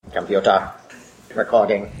Computer.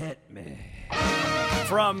 Recording. Hit me.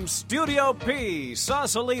 From Studio P,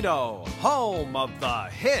 Sausalito, home of the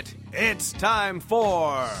hit, it's time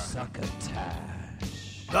for Succotash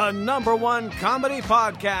the #1 comedy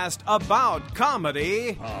podcast about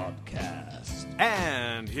comedy. Podcast.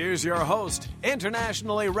 And here's your host,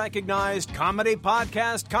 internationally recognized comedy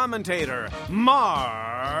podcast commentator,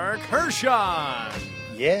 Mark Hershon.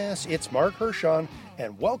 Yes, it's Mark Hershon,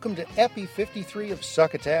 and welcome to Epi 53 of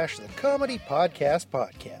Succotash, the comedy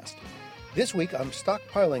podcast. This week, I'm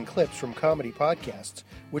stockpiling clips from comedy podcasts,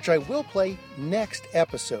 which I will play next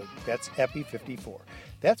episode. That's Epi 54.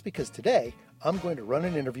 That's because today, I'm going to run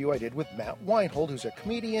an interview I did with Matt Weinhold, who's a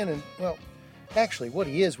comedian, and, well, actually, what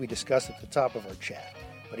he is, we discussed at the top of our chat.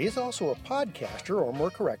 But he is also a podcaster, or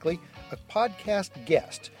more correctly, a podcast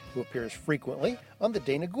guest, who appears frequently on the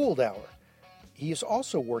Dana Gould Hour. He is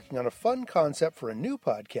also working on a fun concept for a new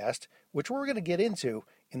podcast, which we're going to get into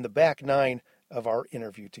in the back nine of our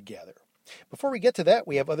interview together. Before we get to that,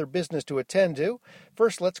 we have other business to attend to.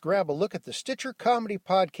 First, let's grab a look at the Stitcher Comedy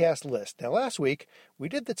Podcast list. Now, last week, we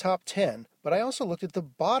did the top 10, but I also looked at the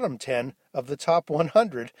bottom 10 of the top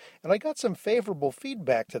 100, and I got some favorable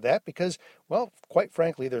feedback to that because, well, quite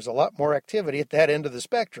frankly, there's a lot more activity at that end of the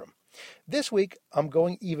spectrum. This week, I'm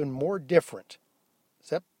going even more different.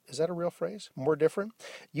 Is that a real phrase? More different?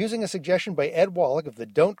 Using a suggestion by Ed Wallach of the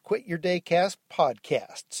Don't Quit Your Day Cast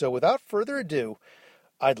podcast. So without further ado,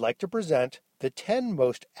 I'd like to present the 10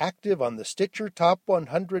 most active on the Stitcher Top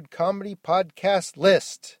 100 Comedy Podcast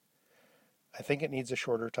list. I think it needs a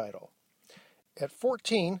shorter title. At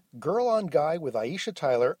 14, Girl on Guy with Aisha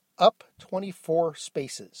Tyler, up 24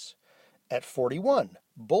 spaces. At 41,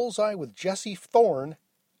 Bullseye with Jesse Thorne,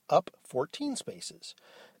 up 14 spaces.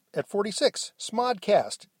 At 46,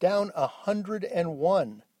 Smodcast, down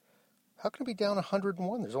 101. How can it be down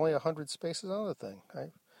 101? There's only 100 spaces on the thing.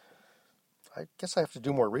 I guess I have to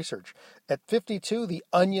do more research. At 52, The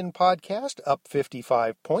Onion Podcast, up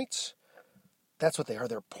 55 points. That's what they are,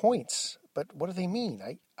 they're points. But what do they mean?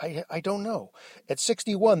 I don't know. At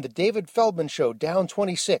 61, The David Feldman Show, down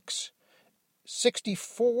 26.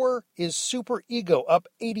 64 is Super Ego, up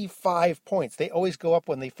 85 points. They always go up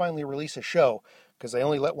when they finally release a show, because they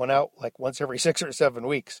only let one out like once every 6 or 7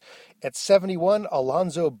 weeks. At 71,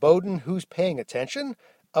 Alonzo Bowden, Who's Paying Attention,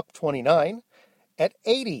 up 29. At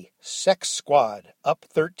 80, Sex Squad, up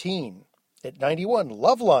 13. At 91,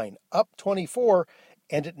 Loveline, up 24.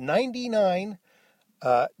 And at 99,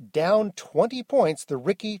 down 20 points, the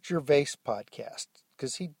Ricky Gervais podcast,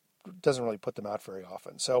 because he doesn't really put them out very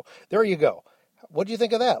often. So there you go. What do you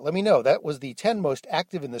think of that? Let me know. That was the 10 most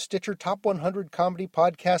active in the Stitcher Top 100 Comedy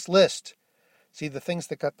Podcast list. See the things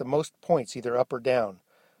that got the most points, either up or down.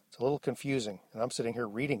 It's a little confusing, and I'm sitting here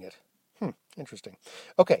reading it. Interesting.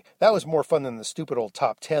 Okay, that was more fun than the stupid old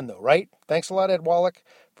top 10, though, right? Thanks a lot, Ed Wallach,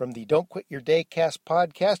 from the Don't Quit Your Day Cast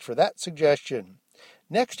podcast for that suggestion.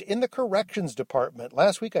 Next, in the corrections department,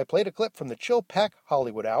 last week I played a clip from the Chill Pack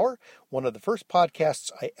Hollywood Hour, one of the first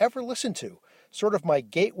podcasts I ever listened to, sort of my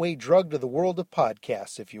gateway drug to the world of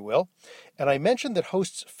podcasts, if you will. And I mentioned that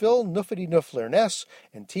hosts Phil Nuffety-Nuff-Lerness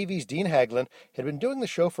and TV's Dean Haglund had been doing the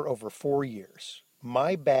show for over 4 years.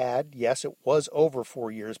 My bad. Yes, it was over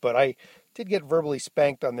 4 years, but I did get verbally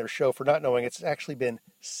spanked on their show for not knowing it's actually been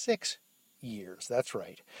 6 years. That's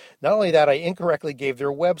right. Not only that, I incorrectly gave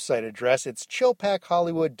their website address. It's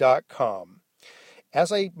chillpackhollywood.com.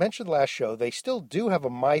 As I mentioned last show, they still do have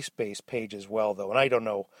a MySpace page as well, though, and I don't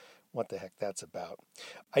know what the heck that's about.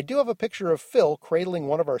 I do have a picture of Phil cradling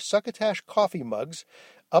one of our Succotash coffee mugs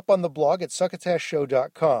up on the blog at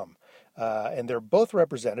succotashshow.com. And they're both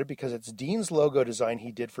represented because it's Dean's logo design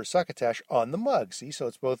he did for Succotash on the mug. See, so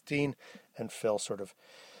it's both Dean and Phil sort of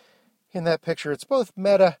in that picture. It's both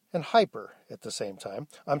meta and hyper at the same time.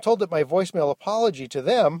 I'm told that my voicemail apology to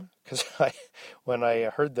them, because when I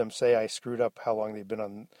heard them say I screwed up how long they've been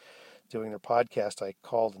on doing their podcast, I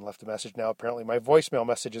called and left a message. Now apparently my voicemail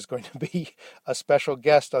message is going to be a special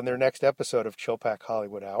guest on their next episode of Chill Pack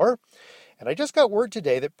Hollywood Hour. And I just got word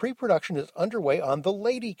today that pre-production is underway on The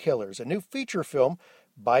Lady Killers, a new feature film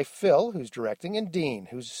by Phil, who's directing, and Dean,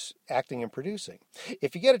 who's acting and producing.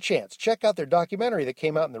 If you get a chance, check out their documentary that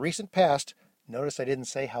came out in the recent past. Notice I didn't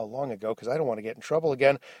say how long ago, because I don't want to get in trouble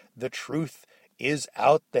again. The Truth Is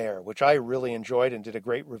Out There, which I really enjoyed and did a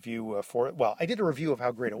great review for it. Well, I did a review of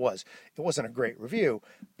how great it was. It wasn't a great review,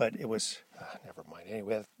 but it was, never mind.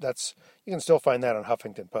 Anyway, you can still find that on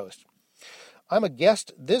Huffington Post. I'm a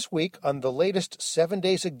guest this week on the latest 7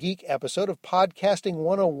 Days a Geek episode of Podcasting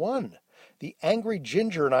 101. The Angry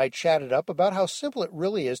Ginger and I chatted up about how simple it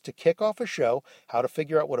really is to kick off a show, how to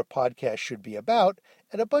figure out what a podcast should be about,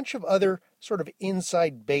 and a bunch of other sort of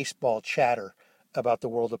inside baseball chatter about the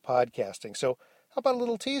world of podcasting. So how about a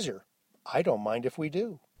little teaser? I don't mind if we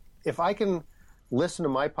do. If I can listen to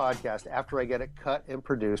my podcast after I get it cut and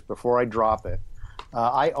produced before I drop it,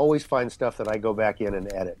 I always find stuff that I go back in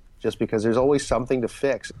and edit, just because there's always something to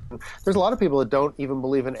fix. There's a lot of people that don't even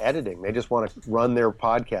believe in editing. They just want to run their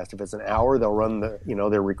podcast. If it's an hour, they'll run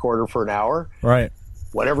their recorder for an hour. Right.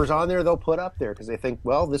 Whatever's on there, they'll put up there because they think,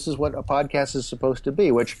 well, this is what a podcast is supposed to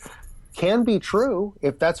be, which can be true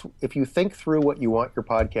if you think through what you want your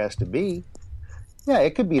podcast to be. Yeah,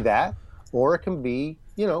 it could be that, or it can be,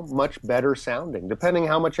 much better sounding, depending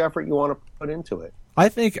how much effort you want to put into it. I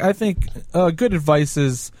think good advice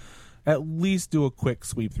is at least do a quick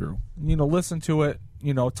sweep through. Listen to it.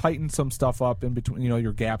 Tighten some stuff up in between.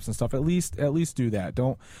 Your gaps and stuff. At least do that.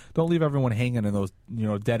 Don't leave everyone hanging in those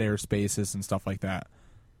dead air spaces and stuff like that.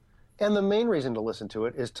 And the main reason to listen to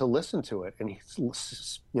it is to listen to it and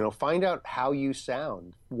find out how you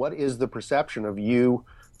sound. What is the perception of you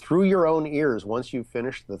through your own ears once you've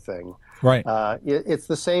finished the thing? Right. It's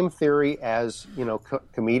the same theory as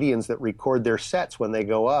comedians that record their sets when they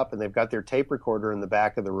go up and they've got their tape recorder in the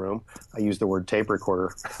back of the room. I use the word tape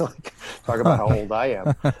recorder. Talk about how old I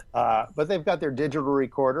am. But they've got their digital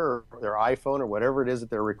recorder or their iPhone or whatever it is that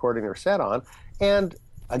they're recording their set on. And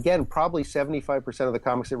again, probably 75% of the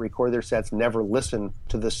comics that record their sets never listen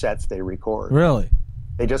to the sets they record. Really?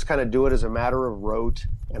 They just kind of do it as a matter of rote,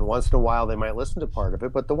 and once in a while they might listen to part of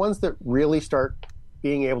it. But the ones that really start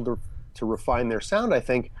being able to refine their sound, I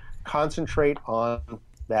think, concentrate on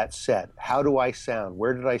that set. How do I sound?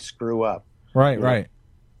 Where did I screw up? Right, right.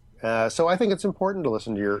 So I think it's important to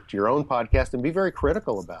listen to your own podcast and be very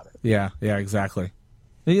critical about it. Yeah, exactly.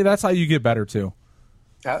 Yeah, that's how you get better too.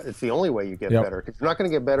 It's the only way you get better. 'Cause you're not going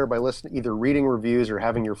to get better by either reading reviews or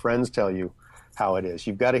having your friends tell you how it is.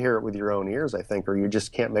 You've got to hear it with your own ears, I think, or you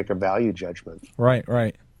just can't make a value judgment. Right.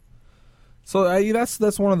 So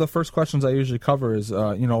that's one of the first questions I usually cover is,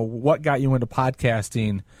 what got you into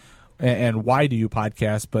podcasting and why do you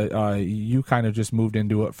podcast? But you kind of just moved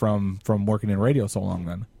into it from working in radio so long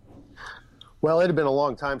then. Well, it had been a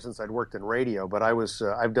long time since I'd worked in radio, but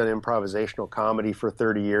I've done improvisational comedy for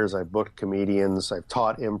 30 years. I've booked comedians. I've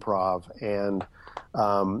taught improv, and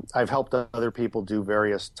I've helped other people do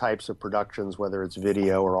various types of productions, whether it's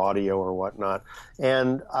video or audio or whatnot.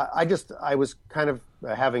 And I was kind of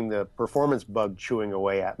having the performance bug chewing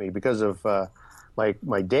away at me because of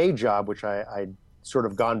my day job, which I'd sort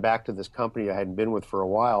of gone back to this company I hadn't been with for a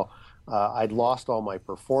while. I'd lost all my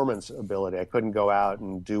performance ability. I couldn't go out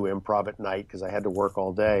and do improv at night because I had to work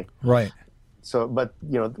all day. Right. So, but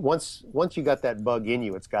once you got that bug in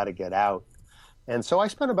you, it's got to get out. And so I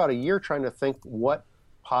spent about a year trying to think, what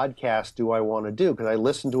podcast do I want to do? Because I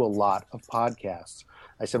listened to a lot of podcasts.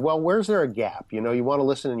 I said, well, where's there a gap? You want to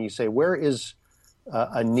listen and you say, where is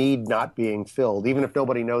a need not being filled, even if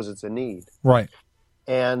nobody knows it's a need? Right.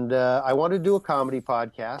 And I wanted to do a comedy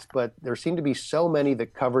podcast, but there seemed to be so many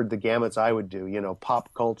that covered the gamuts I would do,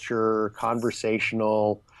 pop culture,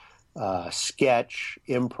 conversational, sketch,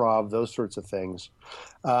 improv, those sorts of things.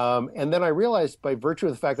 And then I realized, by virtue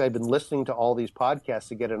of the fact that I'd been listening to all these podcasts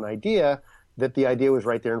to get an idea, that the idea was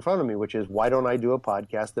right there in front of me, which is, why don't I do a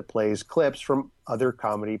podcast that plays clips from other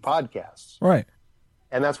comedy podcasts? Right.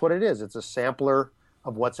 And that's what it is. It's a sampler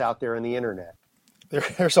of what's out there in the internet.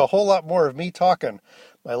 There's a whole lot more of me talking,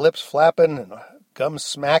 my lips flapping and gums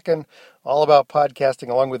smacking, all about podcasting,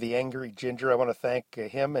 along with the Angry Ginger. I want to thank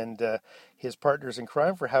him and his partners in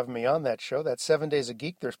crime for having me on that show. That's 7 Days a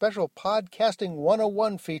Geek, their special Podcasting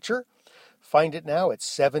 101 feature. Find it now at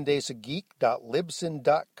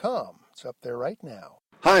 7daysageek.libsyn.com. It's up there right now.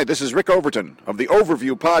 Hi, this is Rick Overton of the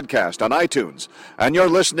Overview Podcast on iTunes, and you're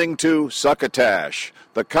listening to Succotash,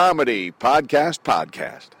 the comedy podcast.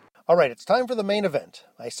 All right, it's time for the main event.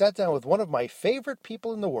 I sat down with one of my favorite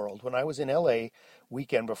people in the world when I was in L.A.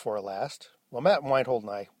 weekend before last. Well, Matt Weinhold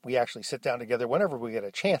and I, we actually sit down together whenever we get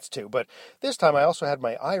a chance to, but this time I also had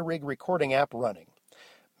my iRig recording app running.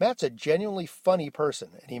 Matt's a genuinely funny person,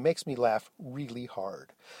 and he makes me laugh really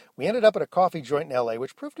hard. We ended up at a coffee joint in L.A.,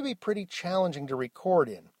 which proved to be pretty challenging to record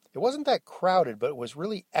in. It wasn't that crowded, but it was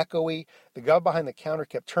really echoey. The guy behind the counter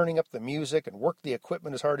kept turning up the music and worked the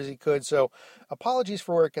equipment as hard as he could, so apologies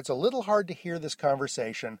for where it gets a little hard to hear this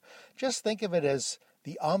conversation. Just think of it as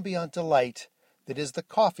the ambient delight that is the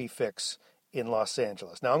coffee fix in Los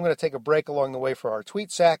Angeles. Now, I'm going to take a break along the way for our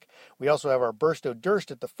tweet sack. We also have our Burst o'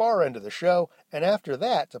 Durst at the far end of the show, and after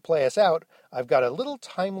that, to play us out, I've got a little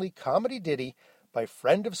timely comedy ditty by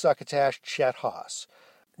friend of Succotash, Chet Haas.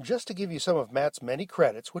 Just to give you some of Matt's many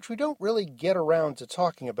credits, which we don't really get around to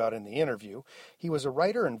talking about in the interview, he was a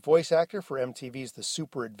writer and voice actor for MTV's The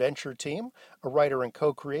Super Adventure Team, a writer and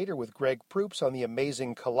co-creator with Greg Proops on The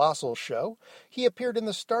Amazing Colossal Show. He appeared in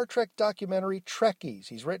the Star Trek documentary Trekkies.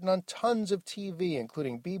 He's written on tons of TV,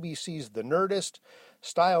 including BBC's The Nerdist,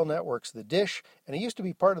 Style Network's The Dish, and he used to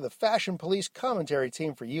be part of the Fashion Police commentary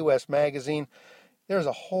team for US Magazine. There's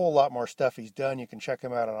a whole lot more stuff he's done. You can check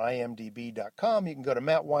him out on imdb.com. You can go to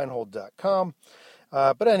mattweinhold.com.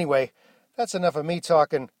 But anyway, that's enough of me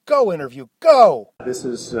talking. Go interview, go! This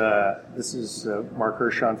is Mark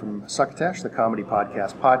Hershon from Succotash, the comedy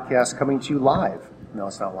podcast coming to you live. No,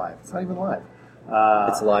 it's not live. It's not even live.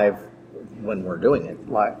 It's live when we're doing it.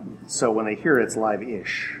 Live. So when they hear it, it's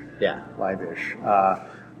live-ish. Yeah. Live-ish.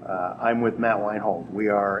 I'm with Matt Weinhold. We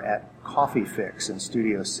are at Coffee Fix in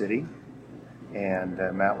Studio City. And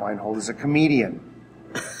Matt Weinhold is a comedian,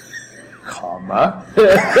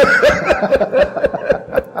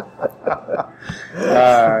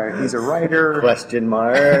 he's a writer. Question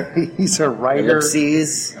mark. He's a writer.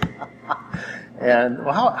 Ellipses. And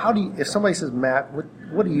well, how do you, if somebody says, Matt,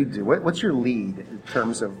 what do you do? What's your lead in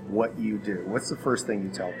terms of what you do? What's the first thing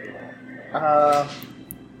you tell people?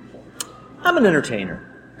 I'm an entertainer.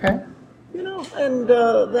 Okay. You know, and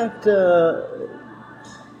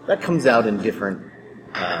that comes out in different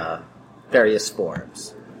various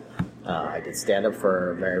forms. I did stand-up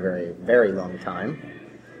for a very, very, very long time,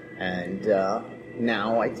 and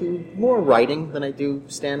now I do more writing than I do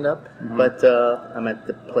stand-up, but I'm at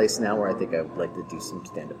the place now where I think I would like to do some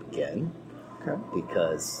stand-up again,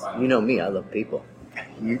 because you know me, I love people.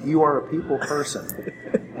 You are a people person.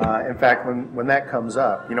 In fact, when that comes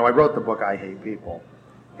up, you know, I wrote the book I Hate People.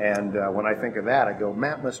 And when I think of that, I go,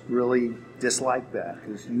 Matt must really dislike that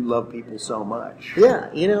because you love people so much. Yeah,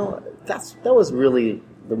 you know, that was really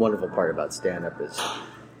the wonderful part about stand-up is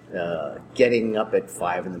getting up at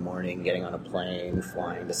 5 in the morning, getting on a plane,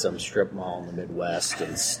 flying to some strip mall in the Midwest,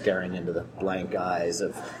 and staring into the blank eyes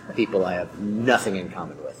of people I have nothing in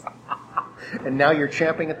common with. And now you're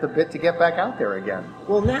champing at the bit to get back out there again.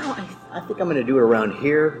 Well, now I think I'm going to do it around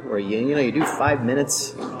here, where you do 5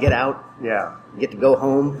 minutes, get out, yeah, get to go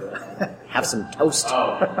home, have some toast,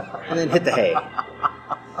 and then hit the hay.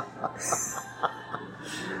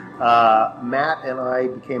 Matt and I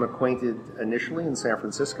became acquainted initially in San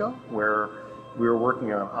Francisco, where we were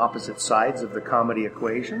working on opposite sides of the comedy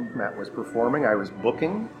equation. Matt was performing, I was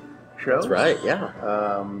booking shows. That's right,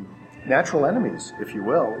 yeah. Natural enemies, if you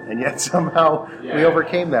will, and yet somehow we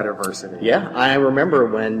overcame that adversity. Yeah, I remember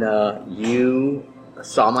when you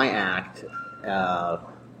saw my act,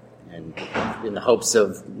 and in the hopes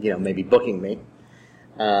of maybe booking me.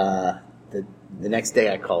 The next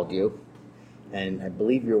day I called you, and I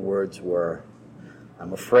believe your words were,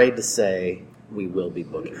 "I'm afraid to say we will be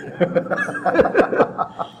booking you."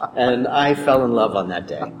 And I fell in love on that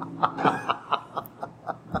day.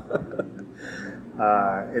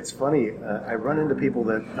 It's funny, I run into people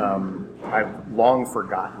that I've long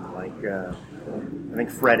forgotten, like I think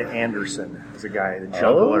Fred Anderson is a guy, the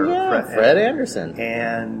juggler. Oh, yeah, Fred Anderson.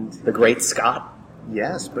 And the great Scott.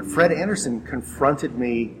 Yes, but Fred Anderson confronted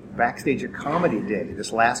me backstage at Comedy Day,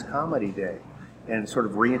 this last Comedy Day, and sort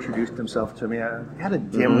of reintroduced himself to me. I had a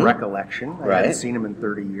dim recollection. I hadn't seen him in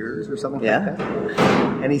 30 years or something like that.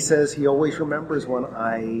 And he says he always remembers when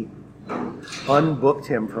I unbooked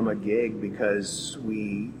him from a gig because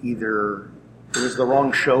it was the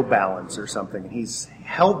wrong show balance or something. And he's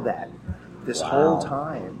held that this whole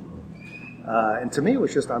time. And to me, it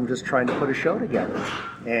was I'm just trying to put a show together.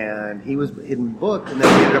 And he was hidden booked, and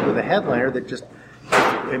then we ended up with a headliner that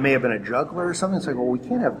it may have been a juggler or something. It's like, well, we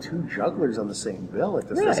can't have two jugglers on the same bill. It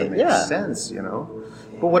just doesn't make sense,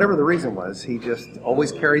 But whatever the reason was, he just always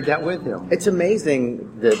carried that with him. It's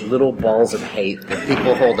amazing the little balls of hate that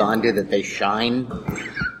people hold on to, that they shine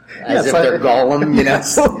as if they're Gollum,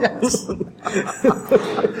 Yes. The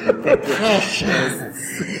precious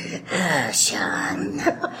Sean.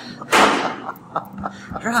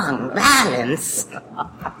 Wrong balance.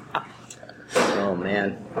 Oh,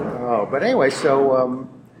 man. Oh, but anyway, so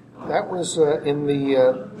that was in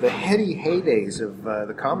the heady heydays of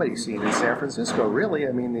the comedy scene in San Francisco, really.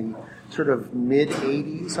 I mean, the sort of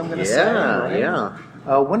mid-'80s, I'm going to say. Right? Yeah.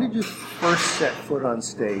 When did you first set foot on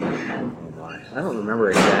stage? I don't remember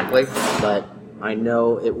exactly, but I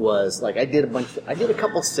know it was, I did a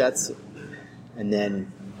couple sets and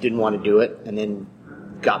then didn't want to do it, and then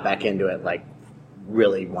got back into it,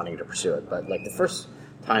 really wanting to pursue it. But, the first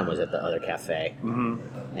time was at the Other Cafe, and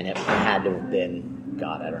it had to have been,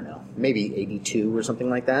 I don't know, maybe 82 or something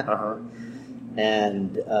like that.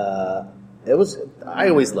 And it was, I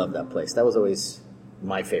always loved that place. That was always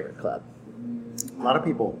my favorite club. A lot of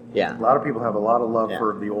people. Yeah. A lot of people have a lot of love Yeah.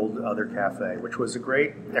 for the old Other Cafe, which was a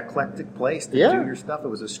great eclectic place to Yeah. do your stuff. It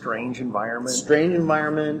was a strange environment. Strange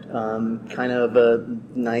environment, kind of a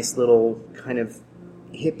nice little kind of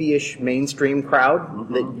hippie-ish mainstream crowd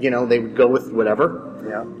that, you know, they would go with whatever.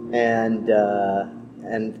 Yeah. And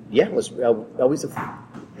yeah, it was always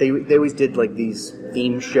they always did like these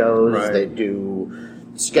theme shows. Right. They do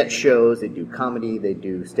sketch shows. They do comedy. They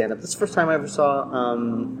do stand up. This is the first time I ever saw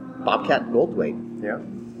Bobcat Goldthwait. Yeah.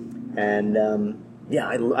 And yeah,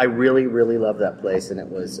 I really really loved that place, and it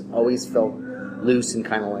was always felt loose and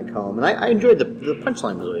kind of like home. And I enjoyed the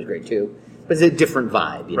punchline was really great too. But it's a different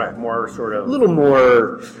vibe, you Right. know? More sort of A little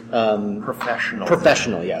more professional.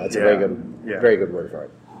 professional. Yeah, that's a very good word for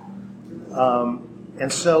it.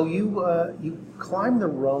 And so you climbed the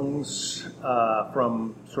rungs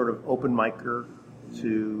from sort of open micer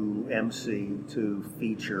to MC to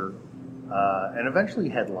feature, and eventually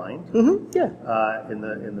headlined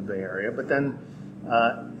in the Bay Area. But then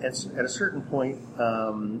at a certain point,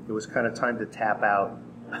 it was kind of time to tap out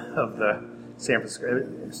of the San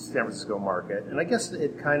Francisco market, and I guess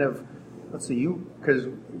it kind of because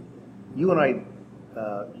you and I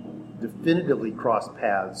definitively crossed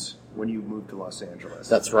paths when you moved to Los Angeles.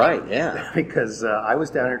 That's right. Yeah. Because I was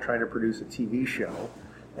down here trying to produce a TV show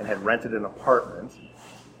and had rented an apartment,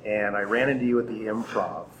 and I ran into you at the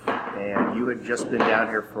Improv, and you had just been down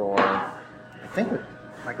here for, I think,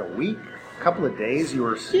 like a week, a couple of days. You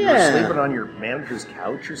were sleeping on your manager's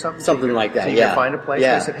couch or something. Something like that, so you yeah. could find a place.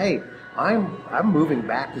 Yeah. I said, hey, I'm moving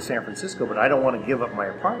back to San Francisco, but I don't want to give up my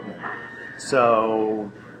apartment.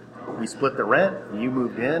 So we split the rent, and you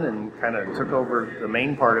moved in and kind of took over the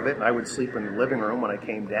main part of it, and I would sleep in the living room when I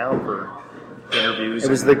came down for interviews. It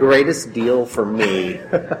was the greatest deal for me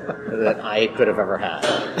that I could have ever had.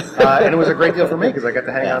 And it was a great deal for me because I got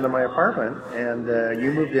to hang on to my apartment, and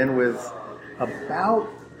you moved in with about,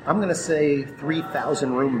 I'm going to say,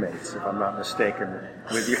 3,000 roommates, if I'm not mistaken,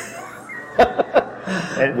 with you.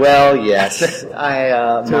 Well, yes,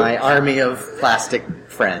 my army of plastic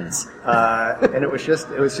friends. And it was just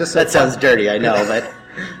That sounds dirty, I know, but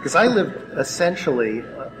because I lived essentially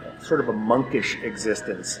sort of a monkish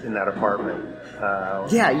existence in that apartment.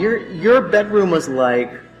 yeah, your bedroom was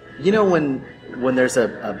like, you know, when there's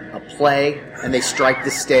a play and they strike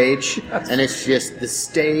the stage and it's just the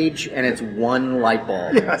stage and it's one light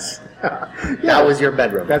bulb. Yes. That was your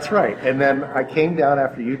bedroom. That's right. And then I came down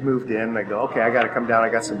after you'd moved in, and I go, okay, I got to come down. I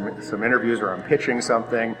got some interviews where I'm pitching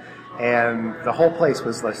something. And the whole place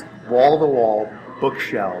was like wall-to-wall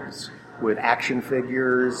bookshelves with action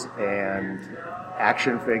figures and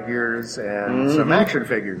some action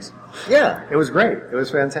figures. Yeah. It was great. It was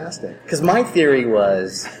fantastic. Because my theory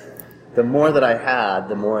was the more that I had,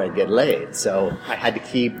 the more I'd get laid. So I had to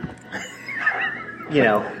keep, you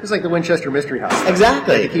know. It was like the Winchester Mystery House.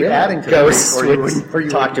 Exactly. You had to keep Yeah. adding to Ghosts it, would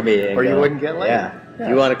talk to me. And or you go, wouldn't get laid. Yeah. If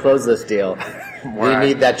you want to close this deal, we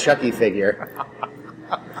need that Chucky figure.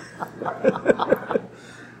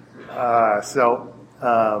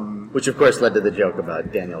 Which, of course, led to the joke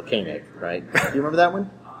about Daniel Koenig, right? Do you remember that one?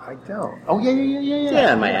 I don't. Oh, yeah.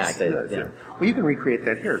 Yeah, in my act. Yeah. Well, you can recreate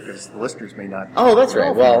that here because the listeners may not. Oh, that's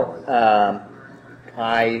right. know.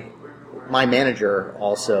 Well, my manager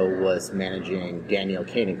also was managing Daniel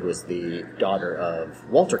Koenig, who was the daughter of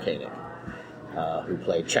Walter Koenig, who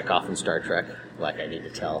played Chekhov in Star Trek. Like I need to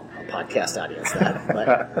tell a podcast audience that.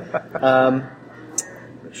 But,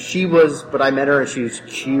 but I met her and she was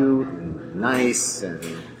cute and nice, and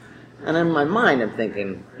in my mind I'm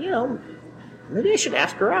thinking, you know, maybe I should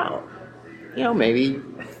ask her out. You know, maybe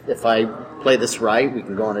if I play this right, we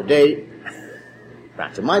can go on a date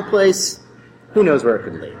back to my place. Who knows where it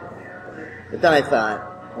could lead? But then I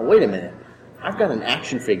thought, well, wait a minute. I've got an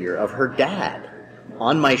action figure of her dad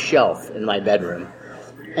on my shelf in my bedroom.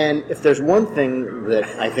 And if there's one thing that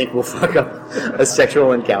I think will fuck up a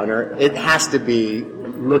sexual encounter, it has to be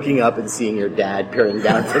looking up and seeing your dad peering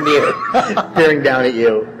down at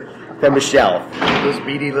you from a shelf. Those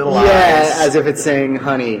beady little Yeah, eyes. as if it's saying,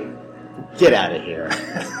 honey, get out of here.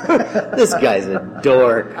 This guy's a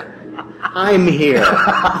dork. I'm here.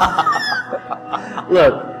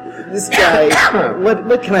 Look, this guy,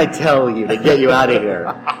 what can I tell you to get you out of here?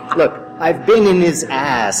 Look, I've been in his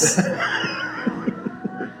ass.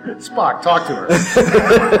 Spock, talk to her.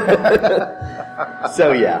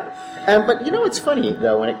 So, yeah. But, you know, it's funny,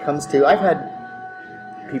 though, when it comes to... I've had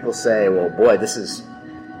people say, well, boy, this is...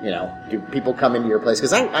 You know, do people come into your place?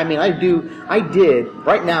 Because, right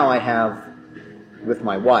now I have, with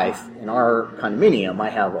my wife, in our condominium, I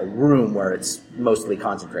have a room where it's mostly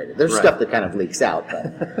concentrated. There's stuff that kind of leaks out,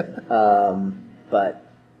 but,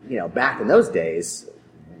 you know, back in those days,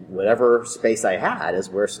 whatever space I had is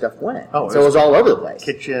where stuff went. Oh, so it was all over the place.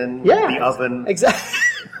 Kitchen, Yeah, the oven. Exactly.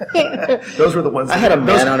 Those were the ones. I had a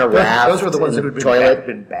man on a raft. Those were the ones in that the had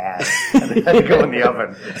been bad, and they had to go in the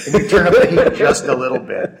oven. And you turn up the heat just a little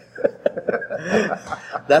bit.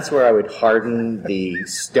 That's where I would harden the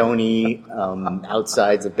stony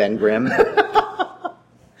outsides of Ben Grimm.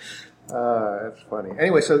 That's funny.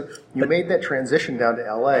 Anyway, so you made that transition down to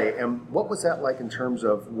LA, and what was that like in terms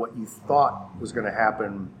of what you thought was going to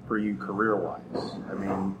happen for you career-wise? I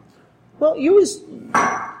mean, Well, you was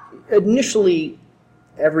initially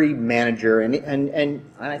every manager, and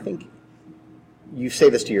I think you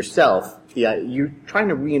say this to yourself. Yeah, you're trying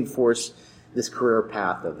to reinforce this career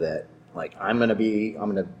path of that. Like I'm gonna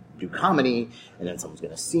do comedy, and then someone's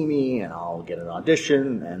gonna see me, and I'll get an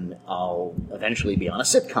audition, and I'll eventually be on a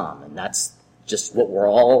sitcom, and that's just what we're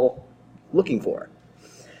all looking for.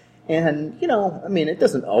 And I mean, it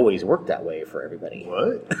doesn't always work that way for everybody.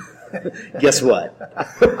 what? Guess what?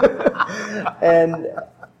 And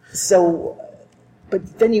so,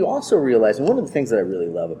 but then you also realize, and one of the things that I really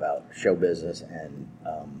love about show business and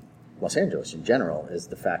Los Angeles in general is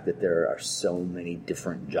the fact that there are so many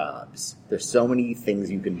different jobs. There's so many things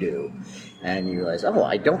you can do. And you realize, oh,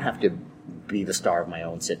 I don't have to be the star of my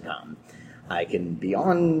own sitcom. I can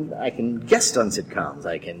guest on sitcoms.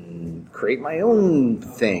 I can create my own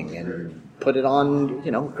thing and put it on,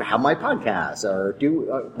 have my podcast or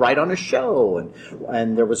write on a show.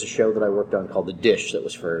 And there was a show that I worked on called The Dish that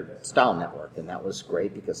was for Style Network. And that was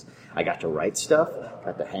great because I got to write stuff,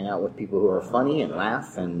 got to hang out with people who are funny and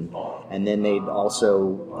laugh. And then they'd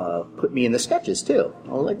also put me in the sketches too. I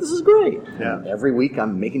was like, this is great. Yeah. And every week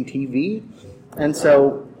I'm making TV. And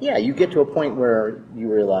so, yeah, you get to a point where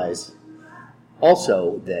you realize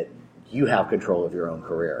also that you have control of your own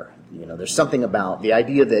career. There's something about the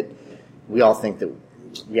idea that we all think that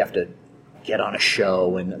we have to get on a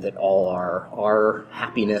show and that all our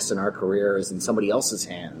happiness and our career is in somebody else's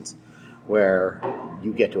hands, where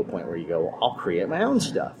you get to a point where you go, I'll create my own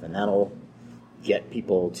stuff, and that'll get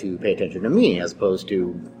people to pay attention to me as opposed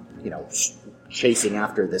to, chasing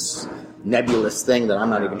after this nebulous thing that I'm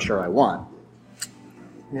not even sure I want.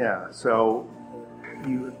 Yeah, so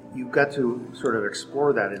you got to sort of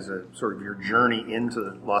explore that as a sort of your journey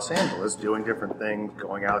into Los Angeles, doing different things,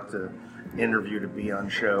 going out to interview, to be on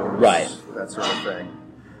shows, Right. that sort of thing.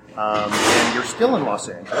 And you're still in Los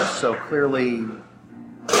Angeles, so clearly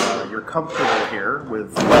you're comfortable here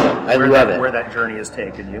with where that journey has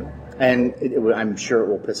taken you. And I'm sure it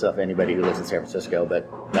will piss off anybody who lives in San Francisco, but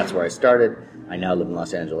that's where I started. I now live in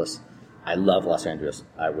Los Angeles. I love Los Angeles.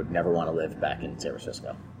 I would never want to live back in San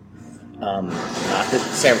Francisco. Not that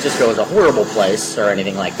San Francisco is a horrible place or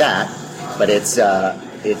anything like that, but it's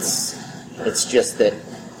just that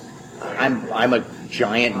I'm a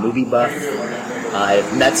giant movie buff.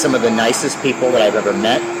 I've met some of the nicest people that I've ever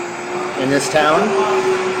met in this town,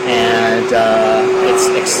 and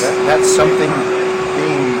that's something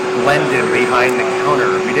being blended behind the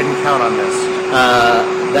counter. We didn't count on this.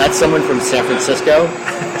 That's someone from San Francisco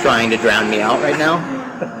trying to drown me out right now.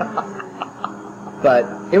 But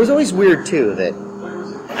it was always weird too that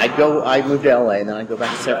I moved to LA and then I'd go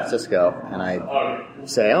back to San Francisco and I'd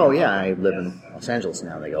say, oh yeah, I live in Los Angeles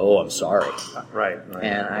now. And they go, oh, I'm sorry. Right.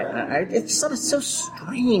 And it's sort of so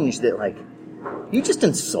strange that like you just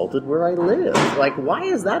insulted where I live. Like, why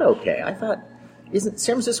is that okay? I thought, isn't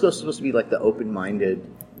San Francisco supposed to be like the open-minded?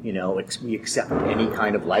 We accept any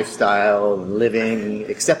kind of lifestyle and living,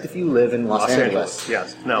 except if you live in Los Angeles.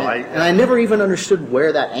 Yes. No, and I never even understood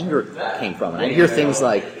where that anger came from. And I'd hear things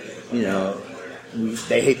like,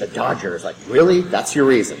 they hate the Dodgers. Like, really? That's your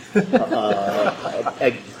reason?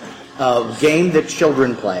 A game that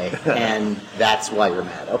children play, and that's why you're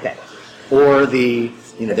mad. Okay. Or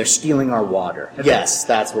they're stealing our water. Yes,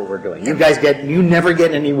 that's what we're doing. You never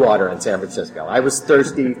get any water in San Francisco. I was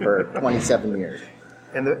thirsty for 27 years.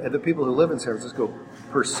 And the people who live in San Francisco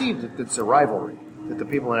perceive that it's a rivalry, that the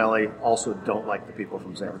people in LA also don't like the people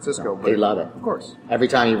from San Francisco. But they love it. Of course. Every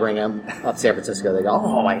time you bring them up San Francisco, they go,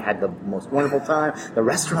 oh, I had the most wonderful time. The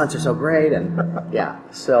restaurants are so great. And yeah,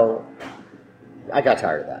 so I got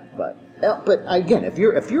tired of that. But again, if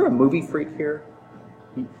you're a movie freak here,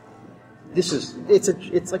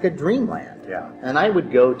 it's like a dreamland. Yeah. And I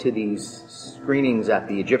would go to these screenings at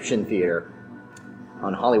the Egyptian Theater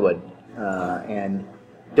on Hollywood, and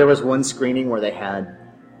there was one screening where they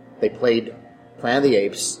played Planet of the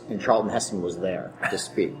Apes, and Charlton Heston was there to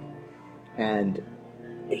speak. And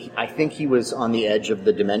I think he was on the edge of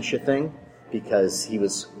the dementia thing because he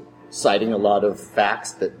was citing a lot of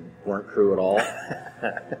facts that weren't true at all.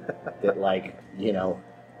 That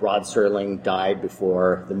Rod Serling died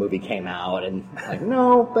before the movie came out, and like,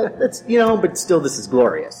 no, but it's, you know, but still, this is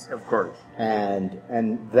glorious. Of course. And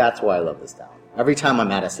that's why I love this town. Every time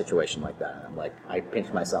I'm at a situation like that, I'm like, I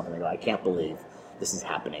pinch myself and I go, I can't believe this is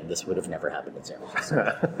happening. This would have never happened in San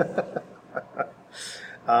Francisco.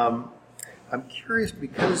 I'm curious,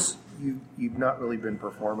 because you've not really been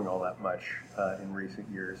performing all that much in recent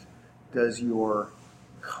years. Does your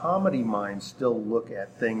comedy mind still look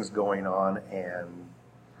at things going on and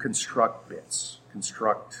construct bits,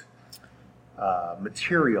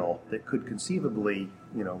 material that could conceivably,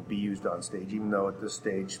 you know, be used on stage, even though at this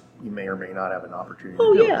stage you may or may not have an opportunity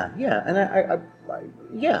to do it? Yeah. And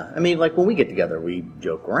I mean, like, when we get together, we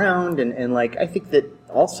joke around, and like, I think that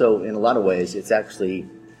also, in a lot of ways, it's actually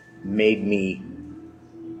made me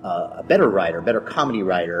a better writer, better comedy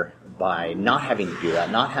writer, by not having to do that,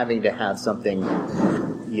 not having to have something,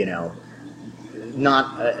 you know,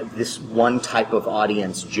 not this one type of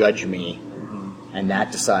audience judge me, and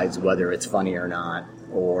that decides whether it's funny or not,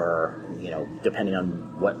 or, you know, depending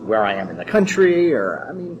on where I am in the country, or,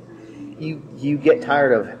 I mean, you get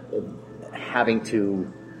tired of having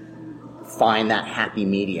to find that happy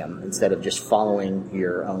medium instead of just following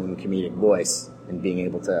your own comedic voice and being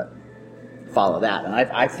able to follow that. And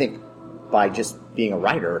I think by just being a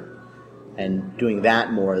writer and doing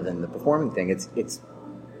that more than the performing thing, it's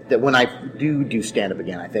that when I do stand up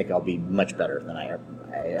again, I think I'll be much better than I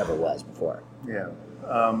ever was before. Yeah.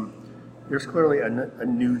 There's clearly a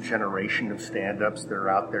new generation of stand-ups that are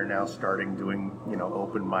out there now, starting doing, you know,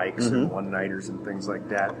 open mics and one-nighters and things like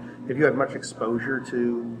that. Have you had much exposure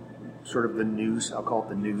to sort of the news? I'll call it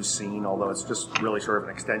the news scene, although it's just really sort of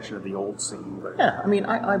an extension of the old scene. But yeah, I mean,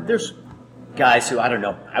 there's guys who, I don't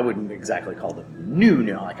know, I wouldn't exactly call them new.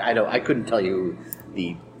 Like, I couldn't tell you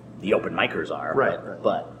who the open micers are. Right.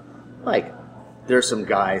 But like, there's some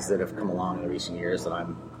guys that have come along in recent years that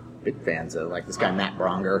I'm big fans of, like this guy Matt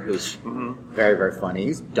Bronger, who's very, very funny.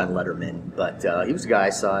 He's done Letterman, but he was a guy I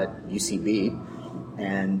saw at UCB,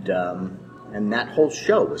 and that whole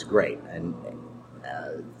show was great. And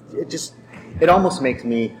it almost makes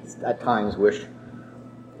me at times wish,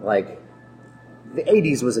 like, the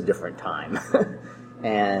 80s was a different time,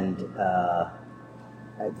 and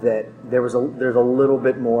that there's a little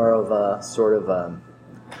bit more of a sort of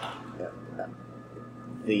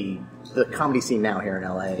the comedy scene now here in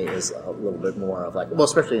LA is a little bit more of, like, well,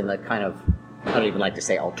 especially in the kind of, I don't even like to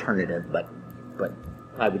say alternative, but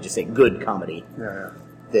I would just say good comedy. Yeah.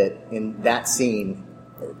 That in that scene,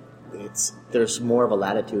 there's more of a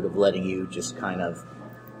latitude of letting you just kind of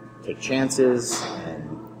take chances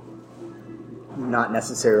and not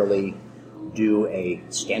necessarily do a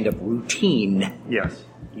stand-up routine. Yes.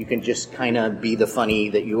 You can just kind of be the funny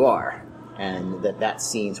that you are, and that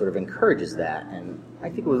scene sort of encourages that. And I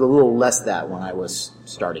think it was a little less that when I was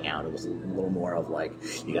starting out. It was a little more of, like,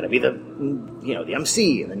 you got to be the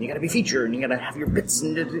MC, and then you got to be featured, and you got to have your bits,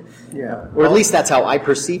 and or at least that's how I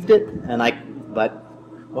perceived it.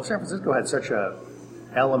 Well, San Francisco had such a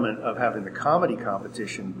element of having the comedy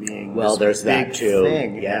competition being there's big that too.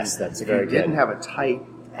 Thing. Yes, and that's if very you didn't good. have a tight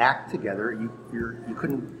act together, you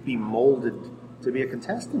couldn't be molded to be a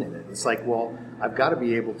contestant in it. It's like, well, I've got to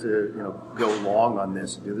be able to, you know, go long on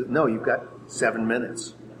this and do this. No, you've got 7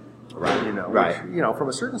 minutes. Right. You know, right. Which, you know, from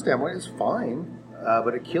a certain standpoint, is fine,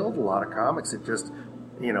 but it killed a lot of comics. It just,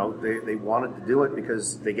 you know, they wanted to do it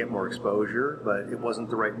because they get more exposure, but it wasn't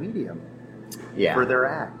the right medium for their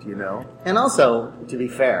act, you know. And also, to be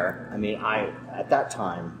fair, I mean, at that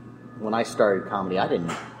time, when I started comedy, I didn't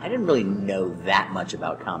really know that much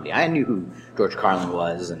about comedy. I knew who George Carlin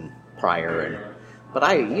was and Pryor, but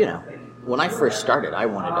when I first started, I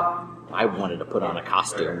wanted to put on a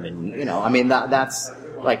costume, and, you know, I mean, that's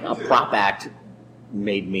like a prop act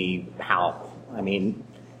made me howl. I mean,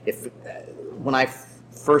 when I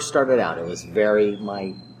first started out, it was very,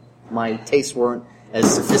 my tastes weren't as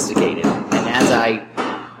sophisticated, and as I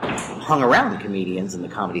hung around comedians in the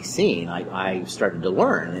comedy scene, I started to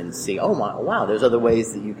learn and see, wow, there's other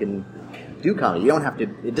ways that you can do comedy.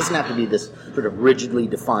 It doesn't have to be this sort of rigidly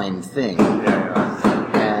defined thing.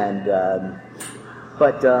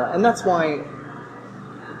 And that's why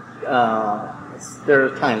there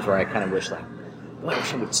are times where I kind of wish, like, boy, I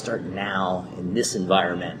wish I would start now in this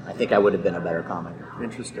environment. I think I would have been a better comic.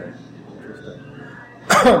 Interesting.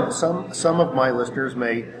 Some of my listeners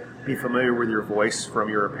may be familiar with your voice from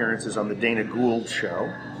your appearances on the Dana Gould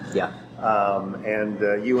show. Yeah.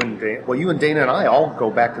 You and Dana and I all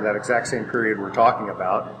go back to that exact same period we're talking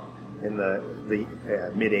about in the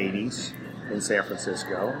mid '80s in San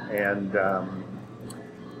Francisco, and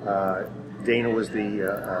Dana was the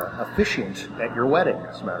officiant at your wedding,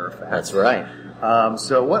 as a matter of fact. That's right.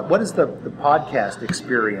 So what is the podcast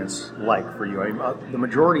experience like for you? I mean, the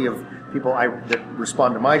majority of people that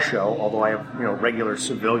respond to my show, although I have regular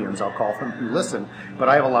civilians, I'll call them, who listen, but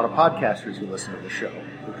I have a lot of podcasters who listen to the show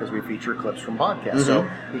because we feature clips from podcasts. So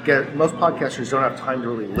most podcasters don't have time to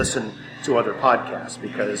really listen to other podcasts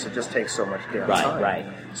because it just takes so much damn time. Right.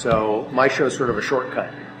 So my show is sort of a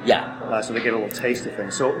shortcut. Yeah. So they get a little taste of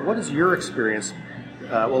things. So what is your experience?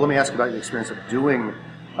 Well, let me ask you about the experience of doing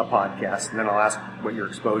a podcast, and then I'll ask what your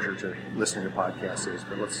exposure to listening to podcasts is.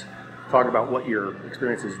 But let's talk about what your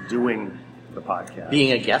experience is doing the podcast.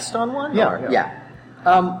 Being a guest on one? Yeah.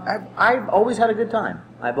 I've always had a good time.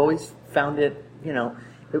 I've always found it,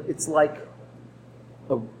 it's like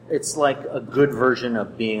a good version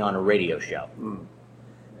of being on a radio show. You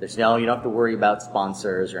don't have to worry about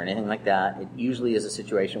sponsors or anything like that. It usually is a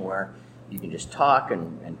situation where you can just talk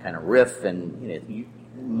and kind of riff, and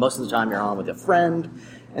most of the time you're on with a friend,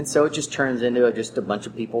 and so it just turns into just a bunch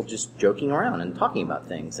of people just joking around and talking about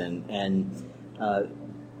things. And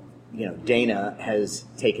Dana has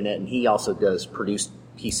taken it, and he also does produced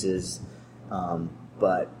pieces,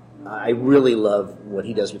 but I really love what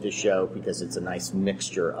he does with his show because it's a nice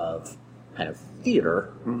mixture of kind of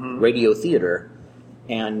theater, radio theater,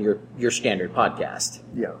 and your standard podcast.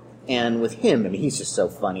 Yeah. And with him, I mean, he's just so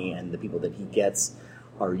funny, and the people that he gets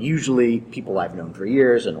are usually people I've known for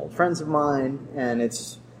years and old friends of mine, and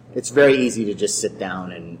it's very easy to just sit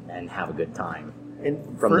down and have a good time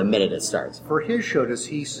from the minute it starts. For his show, does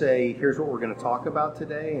he say, here's what we're going to talk about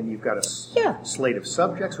today, and you've got a slate of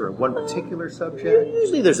subjects or one particular subject?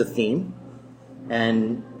 Usually there's a theme,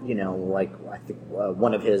 and, I think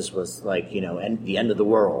one of his was the end of the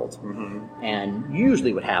world. And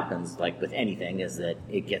usually what happens, with anything, is that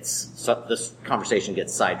this conversation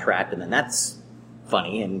gets sidetracked, and then that's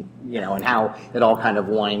funny, and how it all kind of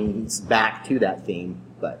winds back to that theme.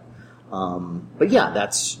 But yeah,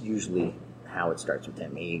 that's usually how it starts with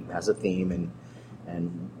him. He has a theme,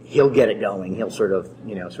 and he'll get it going. He'll sort of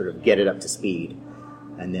get it up to speed,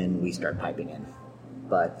 and then we start piping in.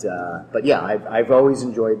 But yeah, I've always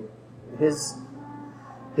enjoyed his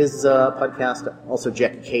podcast. Also,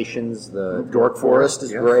 Jackie Cation's The Dork Forest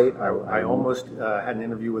is great. I almost had an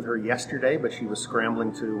interview with her yesterday, but she was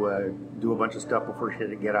scrambling to do a bunch of stuff before she had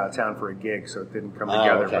to get out of town for a gig, so it didn't come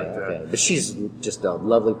together. Okay. But she's just a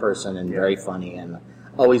lovely person and very funny, and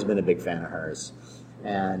always been a big fan of hers.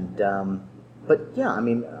 And but yeah, I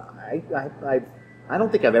mean, I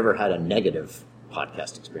don't think I've ever had a negative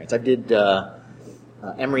podcast experience. I did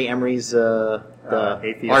Emery's the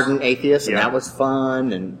Atheist. Ardent Atheist, and that was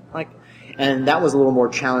fun, and that was a little more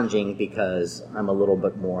challenging because I'm a little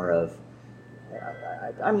bit more of,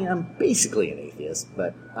 I'm basically an atheist,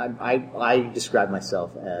 but I describe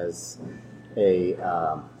myself as a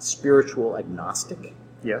spiritual agnostic.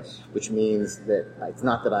 Yes. Which means that it's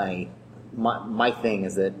not that my thing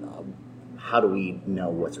is that how do we know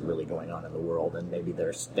what's really going on in the world, and maybe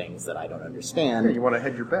there's things that I don't understand. Yeah, you want to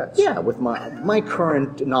hedge your bets. Yeah, with my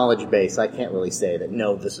current knowledge base, I can't really say that,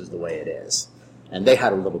 no, this is the way it is. And they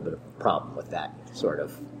had a little bit of a problem with that, sort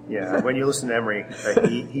of. Yeah, when you listen to Emery,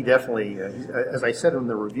 he definitely, as I said in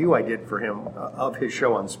the review I did for him of his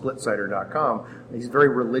show on SplitSider.com, he's very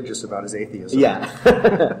religious about his atheism. Yeah.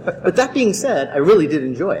 But that being said, I really did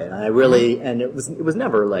enjoy it. And it was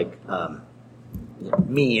never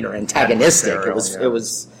mean or antagonistic. It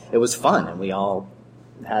was fun, and we all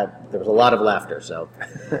there was a lot of laughter. So,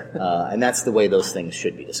 and that's the way those things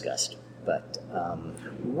should be discussed. But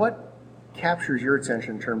what captures your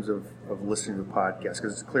attention in terms of listening to podcasts?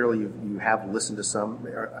 Because clearly you have listened to some.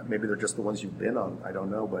 Or maybe they're just the ones you've been on. I don't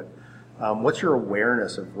know, but what's your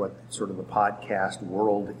awareness of what sort of the podcast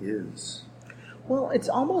world is? Well, it's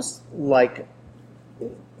almost like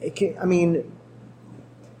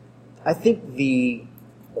I think the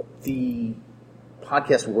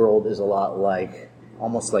podcast world is a lot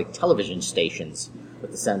almost like television stations, with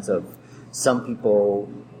the sense of some people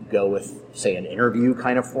go with, say, an interview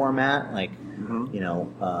kind of format,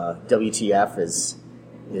 WTF is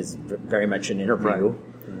very much an interview.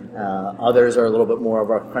 Right. Others are a little bit more of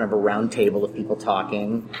a kind of a round table of people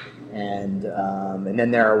talking, and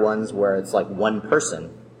then there are ones where it's like one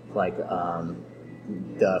person, like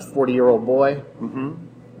the 40-year-old boy.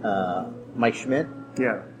 Mike Schmidt.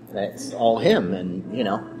 Yeah. That's all him,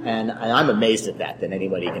 and I'm amazed at that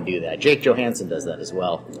anybody can do that. Jake Johansson does that as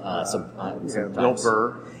well. Sometimes. Bill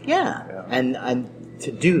Burr. Yeah. And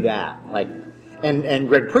to do that, and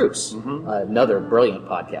Greg Proops, another brilliant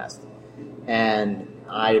podcast. And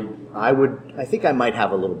I think I might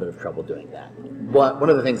have a little bit of trouble doing that. One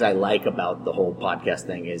of the things I like about the whole podcast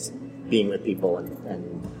thing is being with people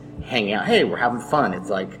and hanging out. Hey, we're having fun. It's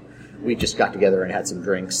like we just got together and had some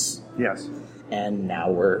drinks, Yes. and now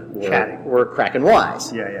we're Chatting. we're cracking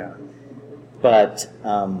wise. Yeah. But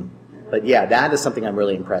yeah, that is something I'm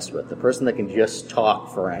really impressed with. The person that can just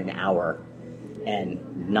talk for an hour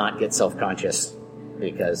and not get self-conscious,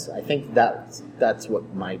 because I think that's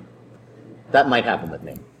what might happen with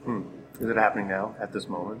me. Is it happening now at this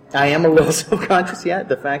moment? I am a little self-conscious yet.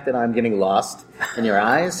 The fact that I'm getting lost in your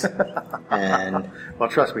eyes, and Well,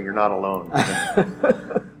 trust me, you're not alone.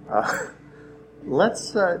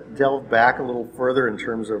 Let's delve back a little further in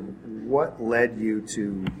terms of what led you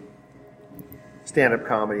to stand-up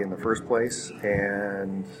comedy in the first place,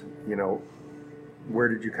 and where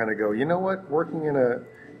did you kind of go? You know what? Working in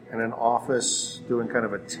an office, doing kind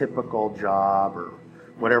of a typical job or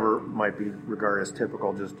whatever might be regarded as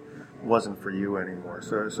typical, just wasn't for you anymore.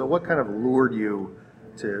 So what kind of lured you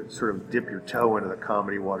to sort of dip your toe into the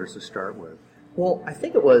comedy waters to start with? well, I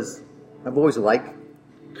think it was. I've always liked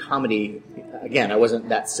comedy. Again, I wasn't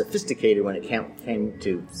that sophisticated when it came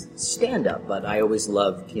to stand-up, but I always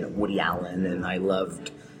loved, Woody Allen, and I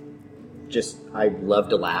loved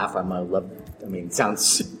to laugh. It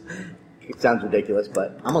sounds ridiculous,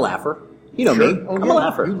 but I'm a laugher. You know me. Oh, I'm yeah. a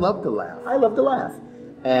laugher. You love to laugh. I love to laugh.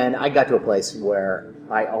 And I got to a place where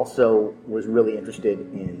I also was really interested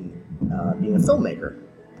in being a filmmaker,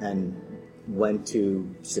 and went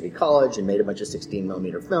to City College and made a bunch of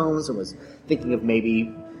 16mm films, and was thinking of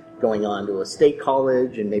maybe going on to a state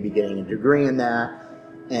college and maybe getting a degree in that.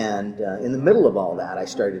 And in the middle of all that, I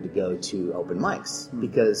started to go to open mics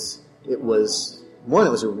because it was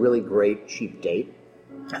a really great cheap date.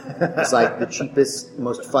 It's like the cheapest,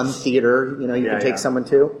 most fun theater you can take someone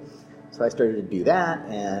to. So I started to do that,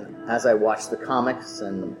 and as I watched the comics,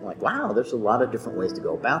 and I'm like, wow, there's a lot of different ways to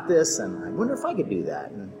go about this, and I wonder if I could do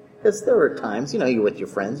that. And because there were times, you're with your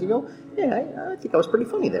friends, you go, yeah, I think I was pretty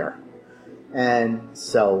funny there. And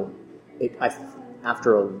so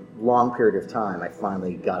after a long period of time, I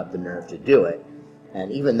finally got up the nerve to do it.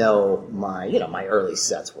 And even though my early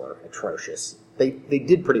sets were atrocious, they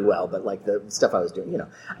did pretty well. But like the stuff I was doing,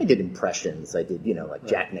 I did impressions. I did, like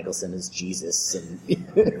Jack Nicholson as Jesus, and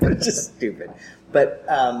it was just stupid. But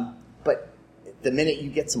the minute you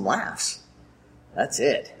get some laughs, that's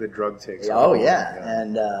it. The drug takes Oh over. yeah,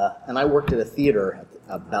 and I worked at a theater at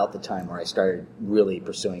about the time where I started really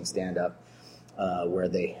pursuing stand-up, where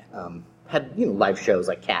they had live shows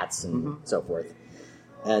like Cats and so forth,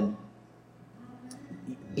 and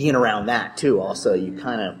being around that too. Also,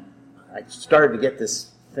 I started to get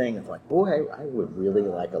this thing of like, boy, I would really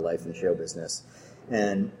like a life in show business,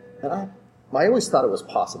 and I always thought it was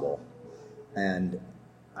possible, and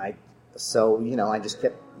I just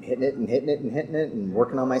kept hitting it and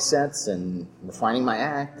working on my sets and refining my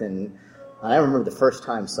act. And I remember the first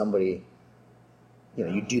time somebody,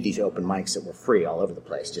 you do these open mics that were free all over the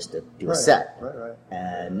place just to do a set. Right.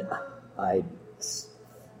 And I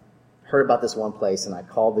heard about this one place, and I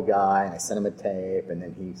called the guy and I sent him a tape, and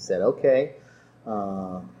then he said, okay,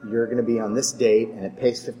 you're going to be on this date and it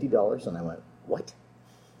pays $50. And I went, what?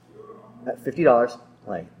 $50?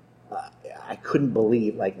 Like, I couldn't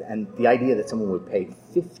believe, and the idea that someone would pay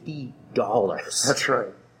 $50. That's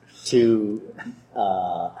right. To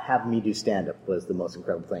have me do stand-up was the most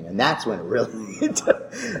incredible thing. And that's when it really,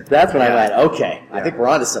 that's when I went, okay, I think we're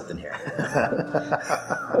onto something here.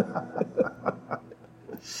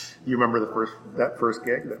 You remember that first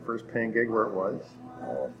paying gig, where it was?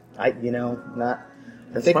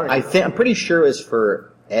 I'm pretty sure it was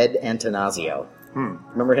for Ed Antanasio.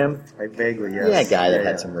 Remember him? I vaguely, yes. Yeah, a guy that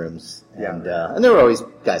had some rooms. And and there were always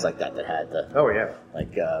guys like that had the... Oh, yeah.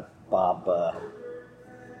 Like Bob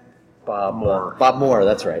Moore. Bob Moore,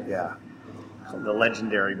 that's right. Yeah. The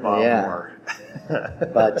legendary Bob Moore.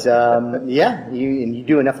 But, you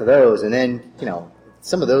do enough of those, and then,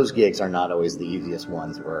 some of those gigs are not always the easiest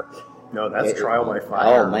ones where... No, that's trial by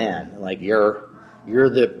fire. Oh, man. Like, you're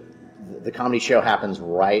the comedy show happens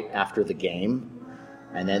right after the game,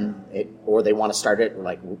 and then or they want to start it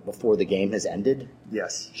like before the game has ended.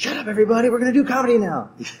 Yes. Shut up, everybody! We're going to do comedy now.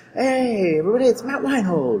 Hey, everybody! It's Matt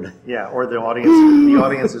Weinhold. Yeah, or the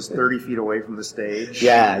audience is 30 feet away from the stage.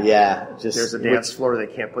 Yeah. There's a dance floor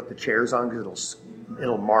they can't put the chairs on because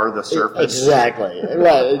it'll mar the surface. Exactly.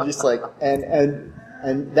 Right. It's just like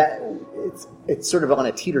and that it's sort of on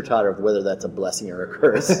a teeter-totter of whether that's a blessing or a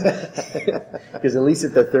curse. Because at least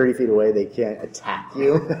if they're 30 feet away, they can't attack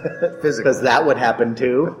you. Physically. Because that would happen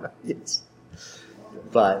too. Yes.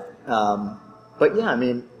 But yeah, I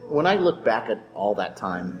mean, when I look back at all that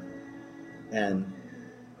time and,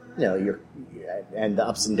 and the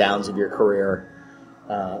ups and downs of your career,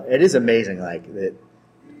 it is amazing, like, that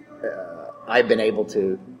I've been able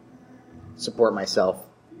to support myself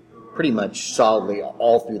pretty much solidly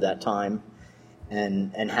all through that time,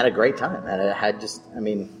 and had a great time. And I had just, I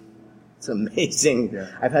mean, it's amazing. Yeah.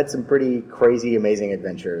 I've had some pretty crazy, amazing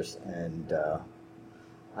adventures, and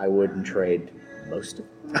I wouldn't trade most of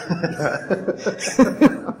them.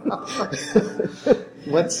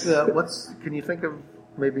 What's can you think of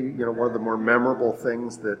maybe, you know, one of the more memorable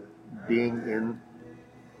things that being in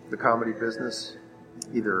the comedy business,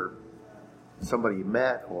 either somebody you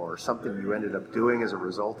met or something you ended up doing as a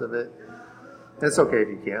result of it? And it's okay if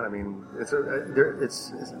you can't. I mean, it's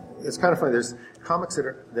kind of funny. There's comics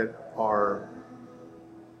that are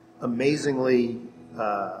amazingly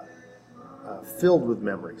filled with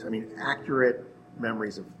memories. I mean, accurate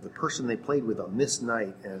memories of the person they played with on this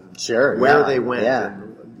night and Sure, where yeah, they went, yeah.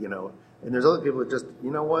 and you know. And there's other people that just,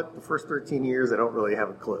 you know what, the first 13 years I don't really have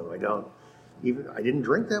a clue. I didn't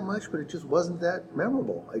drink that much, but it just wasn't that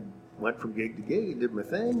memorable. I went from gig to gig, did my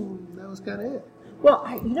thing, and that was kind of it. Well,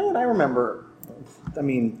 you know what I remember? I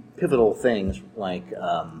mean, pivotal things like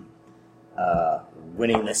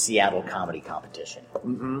winning the Seattle comedy competition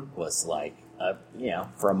was like, you know,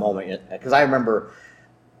 for a moment. Because I remember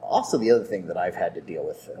also the other thing that I've had to deal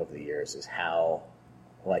with over the years is how,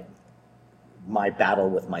 like, my battle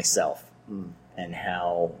with myself and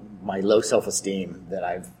how my low self-esteem that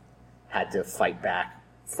I've had to fight back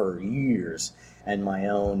for years, and my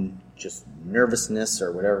own just nervousness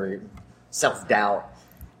or whatever, self-doubt.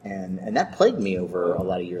 And that plagued me over a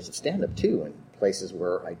lot of years of stand-up, too, in places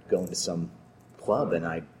where I'd go into some club and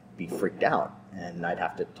I'd be freaked out, and I'd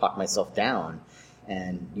have to talk myself down.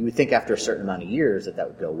 And you would think after a certain amount of years that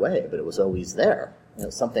would go away, but it was always there. And it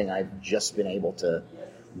was something I've just been able to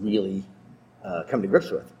really come to grips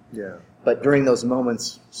with. Yeah. But during those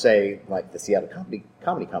moments, say, like the Seattle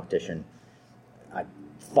comedy competition, I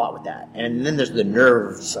fought with that. And then there's the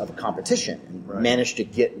nerves of a competition, and managed to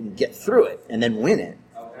get through it and then win it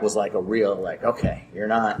was like a real, like, okay, you're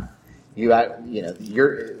not,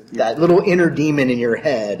 that little inner demon in your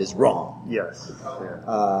head is wrong. Yes.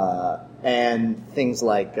 Yeah. And things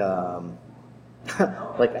like,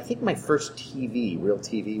 like I think my first real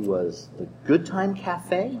TV was the Good Time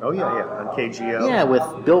Cafe. Oh, yeah, on KGO. Yeah, with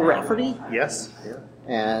Bill Rafferty. Yes. Yeah.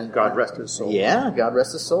 And God rest his soul. Yeah, God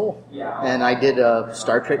rest his soul. And I did a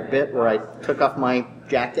Star Trek bit where I took off my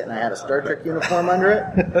jacket and I had a Star Trek uniform under it,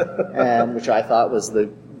 and which I thought was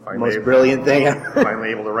the most brilliant thing ever. Finally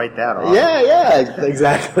able to write that off. Yeah,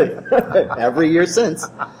 exactly. Every year since.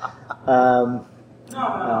 And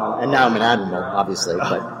now I'm an admiral, obviously,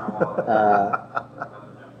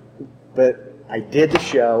 but I did the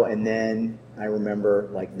show, and then I remember,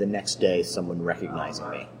 like, the next day someone recognizing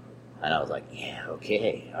me. And I was like, yeah,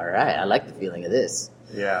 okay, all right, I like the feeling of this.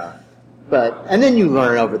 Yeah. And then you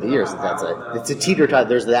learn over the years that it's a teeter-totter.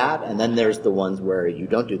 There's that, and then there's the ones where you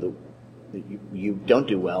don't do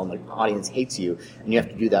well, and the audience hates you, and you have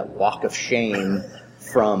to do that walk of shame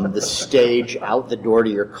from the stage out the door to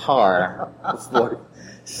your car before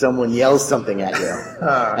someone yells something at you.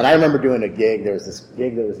 And I remember doing a gig. There was this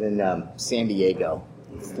gig that was in San Diego,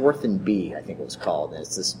 4th and B, I think it was called. And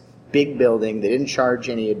it's this big building. They didn't charge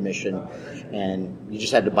any admission, and you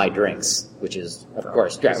just had to buy drinks, which is, of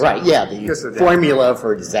course, right. Yeah, the formula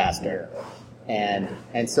for disaster.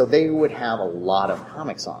 And so they would have a lot of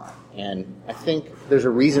comics on. And I think there's a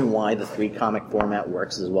reason why the 3-comic format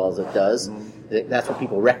works as well as it does. That's what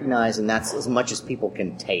people recognize, and that's as much as people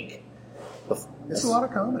can take. It's a lot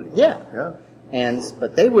of comedy. Yeah.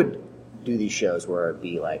 But they would do these shows where it'd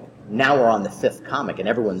be like, now we're on the 5th comic, and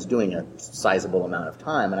everyone's doing a sizable amount of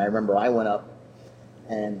time. And I remember I went up,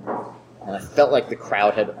 and I felt like the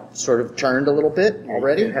crowd had sort of turned a little bit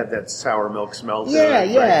already. It had that sour milk smell to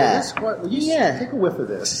it. Yeah. Take a whiff of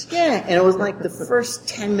this. Yeah, and it was like the first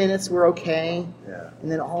 10 minutes were okay, and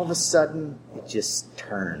then all of a sudden it just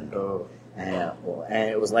turned. Oh. And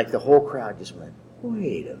it was like the whole crowd just went,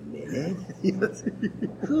 wait a minute.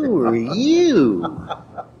 Who are you?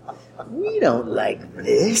 We don't like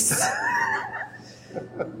this.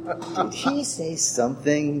 Did he say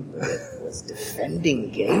something that was defending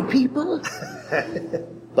gay people?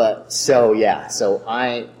 But so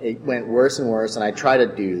it went worse and worse, and I tried to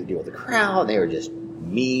deal with the crowd. They were just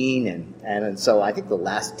mean, and so I think the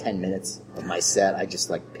last 10 minutes of my set, I just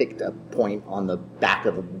like picked a point on the back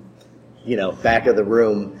of the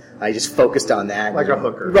room. I just focused on that. Like a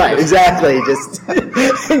hooker. Right, exactly. Just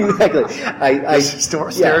exactly. I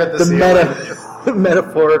stare at the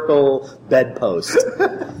metaphorical bedpost.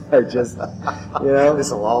 I just,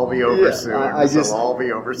 This will all be over soon. This will all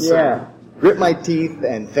be over soon. Yeah. Grit my teeth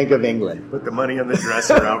and think of England. Put the money on the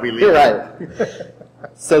dresser. I'll be leaving. Right.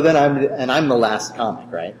 So then I'm the last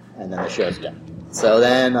comic, right? And then the show's done. So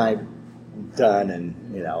then I'm done,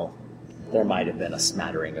 and there might have been a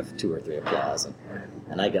smattering of 2 or 3 applause,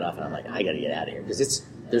 and I get off and I'm like, I got to get out of here because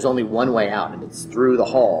there's only one way out, and it's through the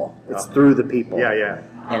hall. It's through the people. Yeah.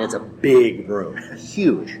 And it's a big room,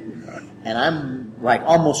 huge. And I'm like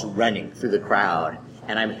almost running through the crowd,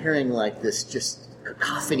 and I'm hearing like this just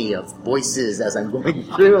cacophony of voices as I'm going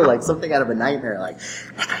through, like something out of a nightmare. Like,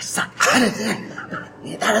 that guy sucked.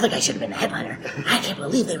 That other guy should have been the headliner. I can't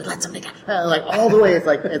believe they would let somebody go. Like all the way, it's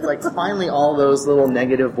like finally all those little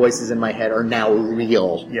negative voices in my head are now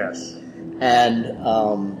real. Yes. And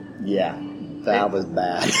yeah, that was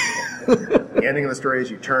bad. The ending of the story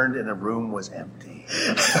is you turned and the room was empty.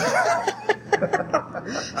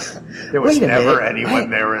 There was never anyone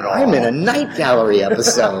there at all. I'm in a Night Gallery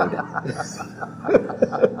episode.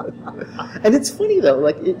 And it's funny though,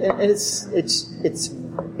 like, it's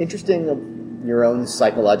interesting of your own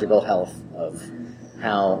psychological health of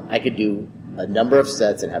how I could do a number of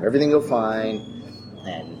sets and have everything go fine,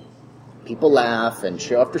 and people laugh and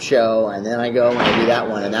show after show, and then I go and I do that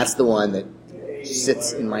one, and that's the one that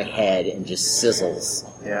sits in my head and just sizzles.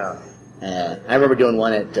 Yeah. I remember doing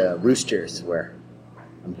one at Roosters where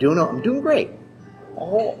I'm doing great.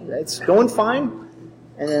 It's going fine.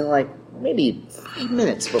 And then like maybe 5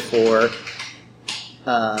 minutes before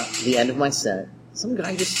the end of my set, some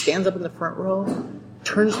guy just stands up in the front row,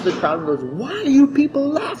 turns to the crowd and goes, "Why are you people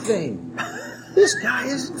laughing? This guy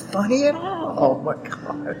isn't funny at all." Oh my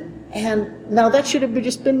God. And now that should have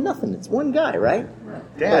just been nothing. It's one guy, right?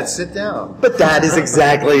 Dad, sit down. But that is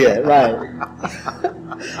exactly it, right?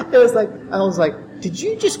 It was like, I was like, did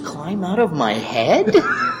you just climb out of my head?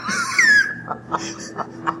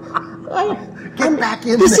 Get back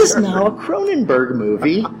in This there. is now a Cronenberg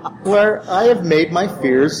movie where I have made my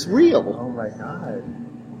fears real. Oh my God.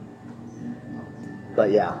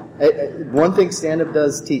 But yeah, one thing stand-up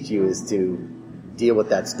does teach you is to deal with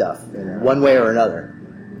that stuff in one way or another.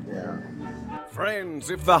 Friends,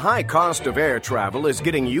 if the high cost of air travel is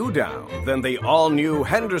getting you down, then the all-new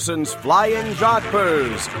Henderson's Flying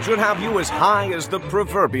Jodhpurs should have you as high as the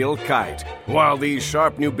proverbial kite. While these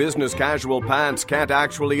sharp new business casual pants can't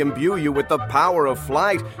actually imbue you with the power of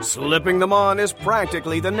flight, slipping them on is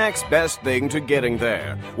practically the next best thing to getting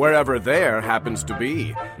there, wherever there happens to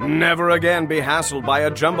be. Never again be hassled by a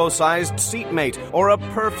jumbo-sized seatmate or a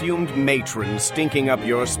perfumed matron stinking up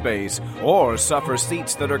your space, or suffer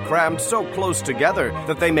seats that are crammed so close together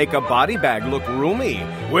that they make a body bag look roomy.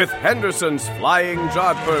 With Henderson's Flying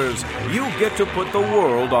Jodhpurs, you get to put the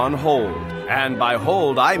world on hold. And by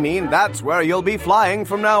hold, I mean that's where you'll be flying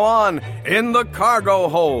from now on, in the cargo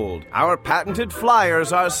hold. Our patented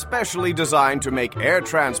flyers are specially designed to make air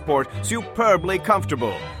transport superbly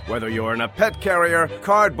comfortable, whether you're in a pet carrier,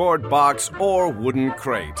 cardboard box, or wooden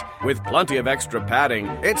crate. With plenty of extra padding,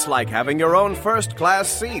 it's like having your own first-class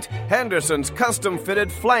seat. Henderson's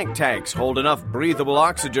custom-fitted flank tanks hold enough breathable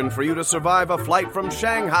oxygen for you to survive a flight from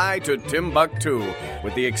Shanghai to Timbuktu.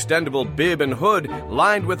 With the extendable bib and hood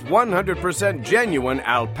lined with 100% genuine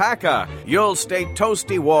alpaca, you'll stay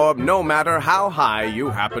toasty warm no matter how high you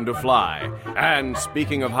happen to fly. And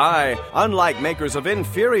speaking of high, unlike makers of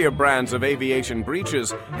inferior brands of aviation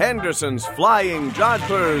breeches, Henderson's Flying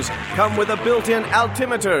Jodhpurs come with a built-in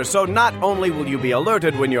altimeter, so not only will you be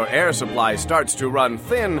alerted when your air supply starts to run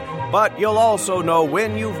thin, but you'll also know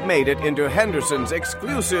when you've made it into Henderson's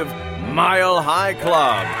exclusive Mile High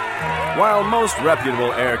Club. While most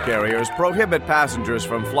reputable air carriers prohibit passengers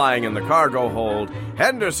from flying in the cargo hold,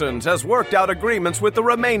 Henderson's has worked out agreements with the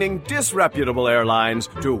remaining disreputable airlines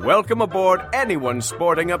to welcome aboard anyone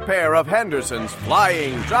sporting a pair of Henderson's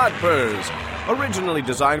Flying Jodhpurs. Originally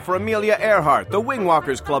designed for Amelia Earhart, the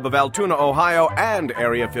Wingwalkers Club of Altoona, Ohio, and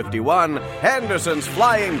Area 51, Henderson's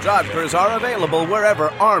Flying Jodhpurs are available wherever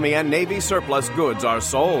Army and Navy surplus goods are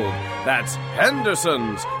sold. That's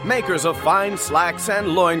Henderson's, makers of fine slacks and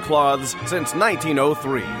loincloths since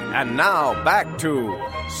 1903. And now, back to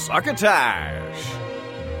Succotash.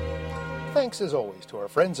 Thanks as always to our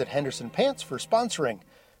friends at Henderson Pants for sponsoring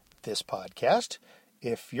this podcast.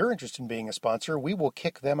 If you're interested in being a sponsor, we will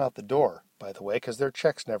kick them out the door, by the way, because their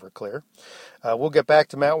check's never clear. We'll get back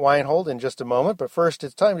to Matt Weinhold in just a moment, but first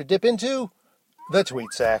it's time to dip into the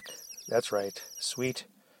tweet sack. That's right, sweet,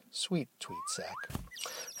 sweet tweet sack.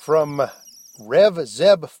 From Rev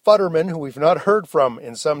Zeb Futterman, who we've not heard from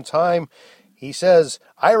in some time, he says,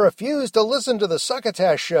 "I refuse to listen to the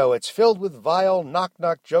Succotash show. It's filled with vile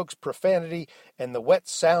knock-knock jokes, profanity, and the wet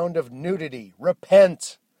sound of nudity.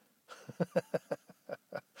 Repent."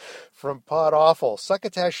 From Pod Awful,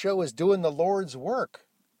 Succotash show is doing the Lord's work.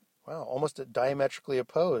 Wow, almost diametrically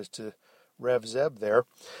opposed to Rev Zeb there.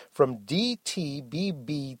 From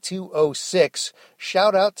DTBB206,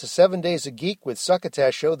 shout out to 7 Days a Geek with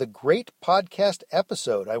Succotash Show, the great podcast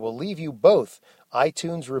episode. I will leave you both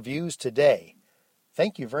iTunes reviews today.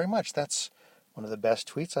 Thank you very much. That's one of the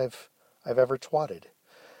best tweets I've ever twatted.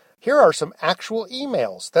 Here are some actual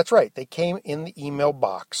emails. That's right, they came in the email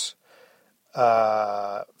box.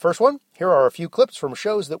 First one, here are a few clips from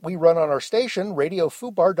shows that we run on our station,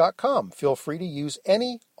 RadioFubar.com. Feel free to use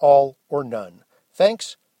any, all, or none.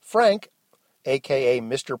 Thanks, Frank, a.k.a.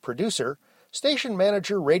 Mr. Producer, Station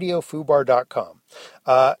Manager, RadioFubar.com.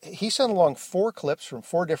 He sent along 4 clips from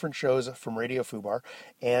 4 different shows from Radio Fubar,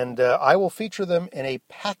 and I will feature them in a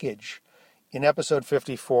package in episode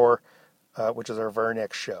 54, which is our very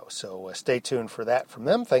next show. So stay tuned for that from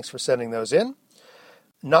them. Thanks for sending those in.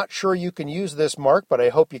 Not sure you can use this, Mark, but I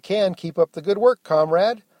hope you can. Keep up the good work,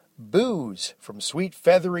 comrade. Booze from Sweet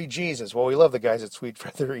Feathery Jesus. Well, we love the guys at Sweet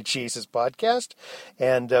Feathery Jesus podcast,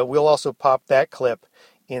 and we'll also pop that clip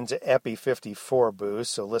into Epi 54 Booze,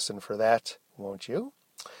 so listen for that, won't you?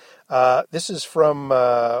 This is from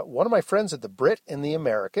one of my friends at the Brit and the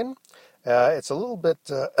American. It's a little bit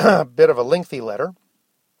bit of a lengthy letter,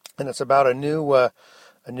 and it's about a new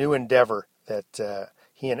endeavor that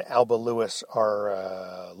he and Alba Lewis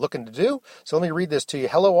are looking to do. So let me read this to you.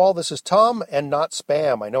 Hello all, this is Tom and not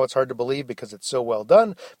spam. I know it's hard to believe because it's so well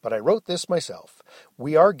done, but I wrote this myself.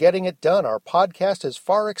 We are getting it done. Our podcast has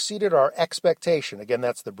far exceeded our expectation. Again,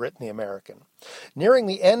 that's the Brit and the American. Nearing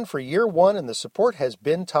the end for year 1, and the support has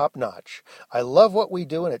been top-notch. I love what we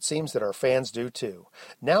do, and it seems that our fans do too.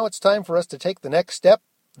 Now it's time for us to take the next step,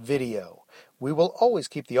 video. We will always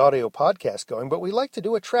keep the audio podcast going, but we like to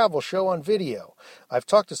do a travel show on video. I've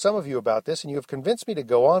talked to some of you about this, and you have convinced me to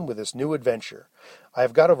go on with this new adventure. I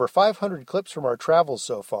have got over 500 clips from our travels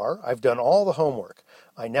so far. I've done all the homework.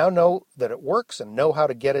 I now know that it works and know how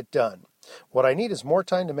to get it done. What I need is more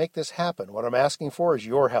time to make this happen. What I'm asking for is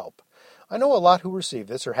your help. I know a lot who receive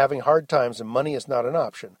this are having hard times and money is not an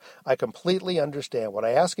option. I completely understand. What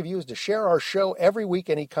I ask of you is to share our show every week,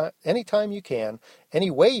 anytime you can, any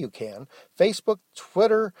way you can. Facebook,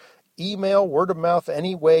 Twitter, email, word of mouth,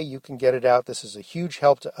 any way you can get it out. This is a huge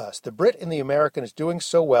help to us. The Brit and the American is doing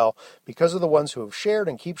so well because of the ones who have shared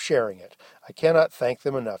and keep sharing it. I cannot thank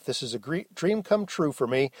them enough. This is a dream come true for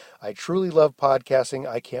me. I truly love podcasting.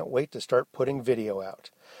 I can't wait to start putting video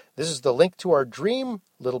out. This is the link to our dream,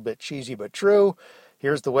 a little bit cheesy but true.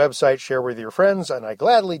 Here's the website, share with your friends, and I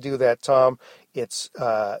gladly do that, Tom. It's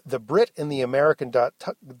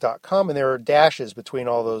thebritandtheamerican.com, and there are dashes between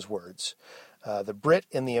all those words.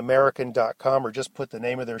 Thebritandtheamerican.com, or just put the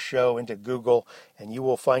name of their show into Google, and you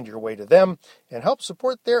will find your way to them and help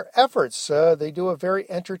support their efforts. They do a very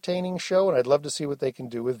entertaining show, and I'd love to see what they can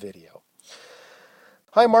do with video.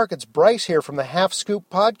 Hi, Mark. It's Bryce here from the Half Scoop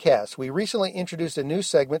podcast. We recently introduced a new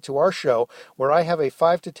segment to our show where I have a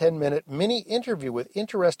 5 to 10 minute mini interview with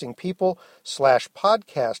interesting people /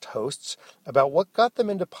 podcast hosts about what got them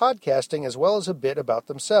into podcasting, as well as a bit about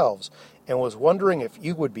themselves, and was wondering if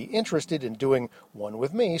you would be interested in doing one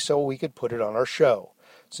with me so we could put it on our show.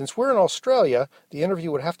 Since we're in Australia, the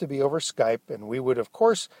interview would have to be over Skype, and we would, of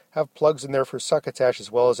course, have plugs in there for Succotash as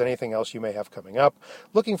well as anything else you may have coming up.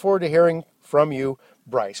 Looking forward to hearing from you,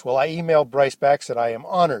 Bryce. Well, I emailed Bryce back, said I am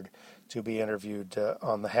honored to be interviewed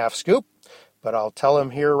on the Half Scoop, but I'll tell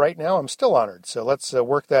him here right now I'm still honored. So let's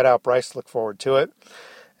work that out, Bryce. Look forward to it.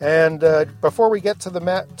 And before we get to the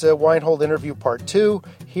Matt Weinhold interview part 2,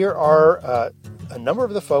 here are a number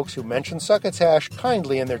of the folks who mentioned Succotash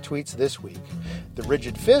kindly in their tweets this week. The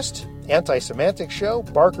Rigid Fist, Anti-Semantic Show,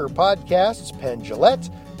 Barker Podcasts, Penn Gillette,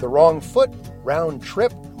 The Wrong Foot, Round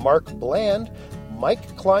Trip, Mark Bland,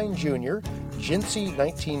 Mike Klein Jr., Jinsey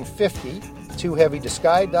 1950, Too Heavy to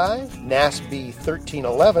Skydive, NASB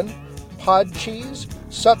 1311, Pod Cheese,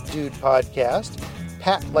 Sup Dude Podcast,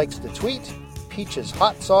 Pat Likes to Tweet, Peaches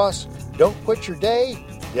Hot Sauce, Don't Quit Your Day,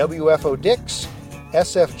 WFO Dix,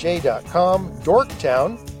 SFJ.com,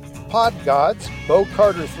 Dorktown, Pod Gods, Bo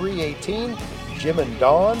Carter 318, Jim and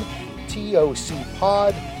Dawn, TOC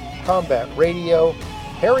Pod, Combat Radio,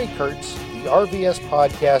 Harry Kurtz, the RVS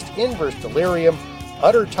Podcast, Inverse Delirium,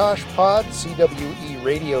 Utter Tosh Pod,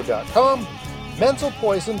 CWERadio.com, Mental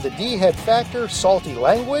Poison, The D-Head Factor, Salty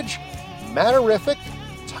Language, Matterific,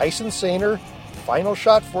 Tyson Sainer, Final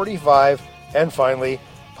Shot 45, and finally,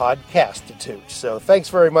 Podcastitute. So thanks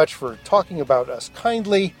very much for talking about us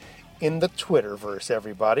kindly in the Twitterverse,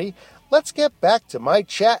 everybody. Let's get back to my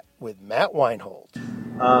chat with Matt Weinhold.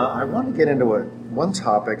 I want to get into one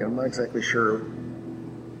topic. I'm not exactly sure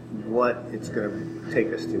what it's going to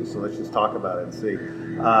take us to, so let's just talk about it and see.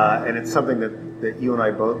 And it's something that you and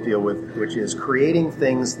I both deal with, which is creating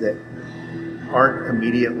things that aren't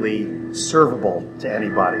immediately servable to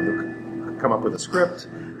anybody. You'll come up with a script,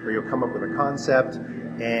 or you'll come up with a concept,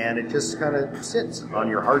 and it just kind of sits on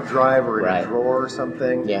your hard drive or in a drawer or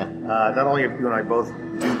something. Yeah. Not only have you and I both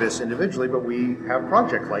do this individually, but we have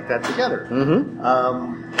projects like that together. Mm-hmm.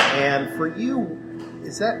 And for you,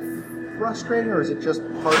 is that frustrating, or is it just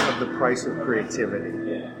part of the price of creativity?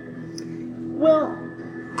 Well,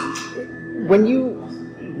 when you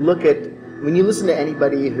listen to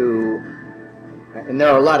anybody who, and there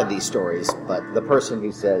are a lot of these stories, but the person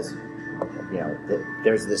who says,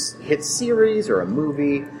 there's this hit series or a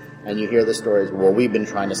movie, and you hear the stories, well, we've been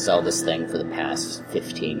trying to sell this thing for the past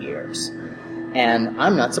 15 years. And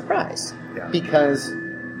I'm not surprised, because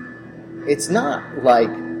it's not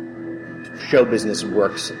like show business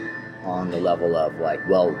works on the level of like,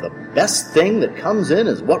 well, the best thing that comes in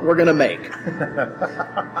is what we're going to make.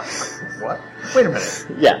 What? Wait a minute.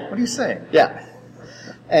 Yeah. What are you saying? Yeah.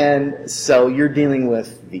 And so you're dealing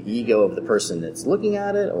with the ego of the person that's looking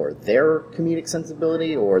at it, or their comedic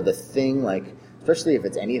sensibility, or the thing, like, especially if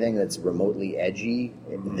it's anything that's remotely edgy,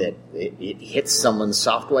 that it hits someone's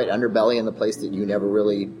soft white underbelly in the place that you never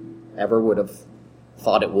really ever would have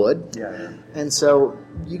thought it would. Yeah. And so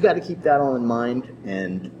you got to keep that all in mind.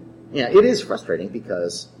 And it is frustrating,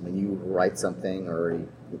 because when you write something or you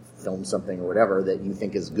film something or whatever that you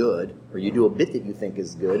think is good, or you do a bit that you think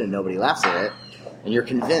is good and nobody laughs at it, and you're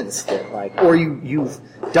convinced that, like, or you've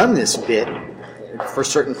done this bit for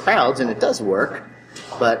certain crowds and it does work,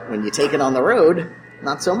 but when you take it on the road,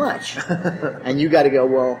 not so much. And you got to go,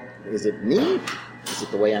 well, is it me? Is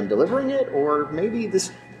it the way I'm delivering it? Or maybe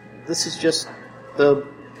this is just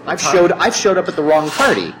I've showed up at the wrong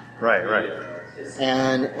party. Right.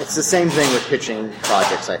 And it's the same thing with pitching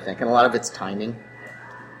projects, I think. And a lot of it's timing.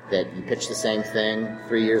 That you pitch the same thing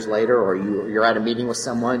 3 years later, or you're at a meeting with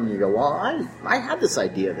someone, and you go, well, I had this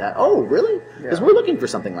idea that, oh, really? Because we're looking for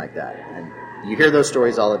something like that. And you hear those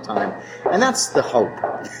stories all the time. And that's the hope.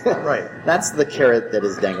 Right. That's the carrot that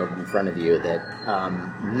is dangled in front of you, that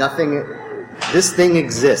this thing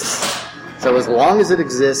exists. So as long as it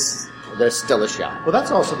exists, there's still a shot. Well,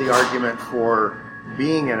 that's also the argument for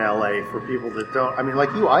being in LA for people that don't. I mean,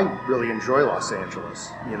 like you, I really enjoy Los Angeles.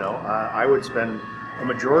 I would spend a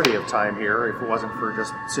majority of time here if it wasn't for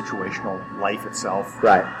just situational life itself.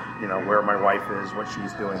 Right. Where my wife is, what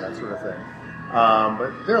she's doing, that sort of thing.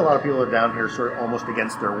 But there are a lot of people that are down here sort of almost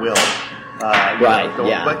against their will.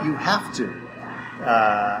 But you have to.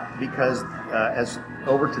 Because, as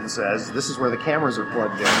Overton says, this is where the cameras are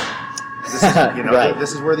plugged in. This is,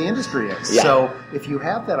 this is where the industry is. Yeah. So if you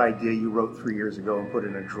have that idea you wrote 3 years ago and put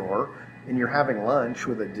in a drawer, and you're having lunch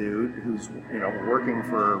with a dude who's working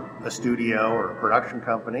for a studio or a production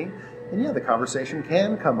company, and the conversation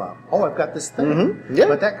can come up. Oh, I've got this thing. Mm-hmm. Yeah.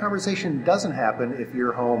 But that conversation doesn't happen if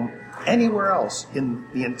you're home anywhere else in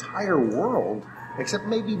the entire world, except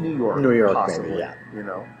maybe New York. Possibly, maybe, yeah.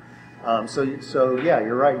 So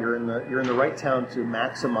you're right. You're in the right town to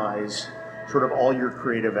maximize sort of all your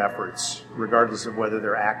creative efforts, regardless of whether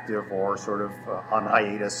they're active or sort of on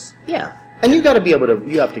hiatus. Yeah. And you have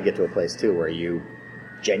to get to a place too where you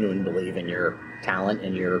genuinely believe in your talent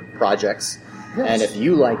and your projects. Yes. And if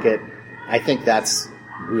you like it, I think that's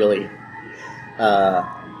really,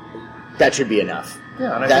 that should be enough.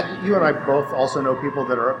 Yeah, and I think you and I both also know people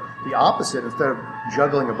that are the opposite. Instead of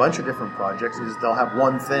juggling a bunch of different projects, is they'll have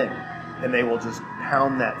one thing, and they will just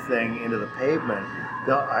pound that thing into the pavement.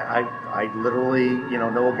 I literally,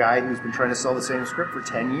 know a guy who's been trying to sell the same script for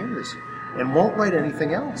 10 years and won't write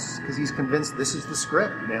anything else because he's convinced this is the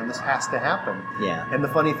script, man. This has to happen. Yeah. And the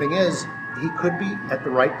funny thing is, he could be at the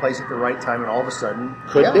right place at the right time, and all of a sudden,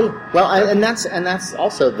 could be. Well, and that's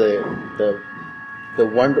also the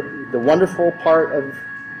wonderful part of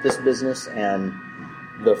this business, and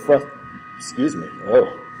excuse me.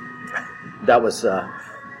 Oh, that was.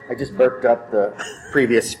 I just burped up the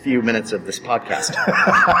previous few minutes of this podcast.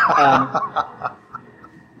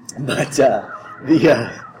 But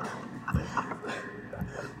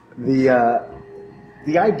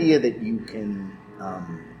the idea that you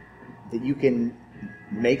can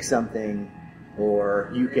make something,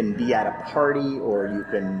 or you can be at a party, or you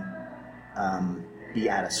can be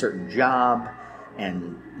at a certain job,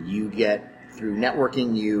 and you get through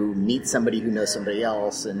networking, you meet somebody who knows somebody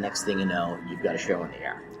else, and next thing you know, you've got a show in the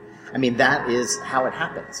air. I mean, that is how it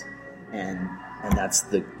happens, and that's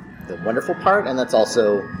the wonderful part, and that's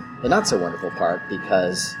also the not so wonderful part,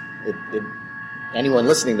 because anyone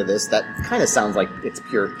listening to this, that kind of sounds like it's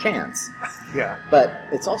pure chance. Yeah. But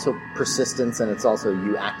it's also persistence, and it's also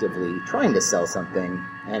you actively trying to sell something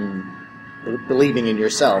and believing in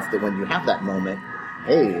yourself that when you have that moment,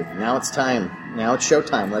 hey, now it's time. Now it's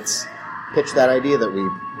showtime. Let's pitch that idea that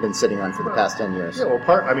we've been sitting on for the past 10 years. Yeah, well,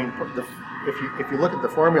 if you look at the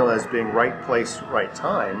formula as being right place, right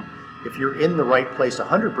time, if you're in the right place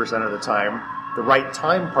 100% of the time, the right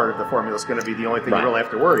time part of the formula is going to be the only thing you really have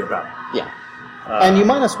to worry about. Yeah. And you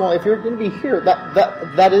might as well, if you're going to be here,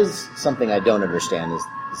 that is something I don't understand, is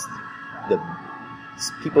the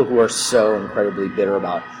people who are so incredibly bitter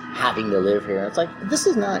about having to live here. It's like, this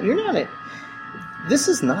is not a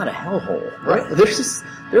hellhole, right?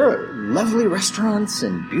 There are lovely restaurants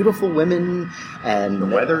and beautiful women, and the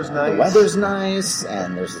weather's nice,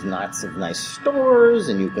 and there's lots of nice stores,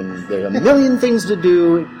 and there's a million things to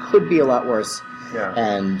do. It could be a lot worse. Yeah.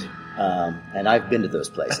 And I've been to those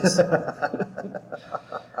places.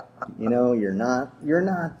 You're not.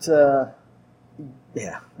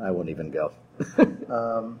 Yeah, I won't even go.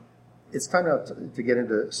 It's time now to get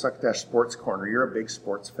into Succotash Sports Corner. You're a big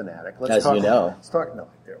sports fanatic. You know. Let's talk. No,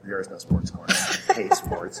 there is no sports corner. I hate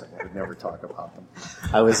sports. I would never talk about them.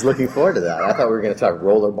 I was looking forward to that. I thought we were going to talk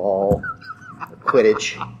rollerball,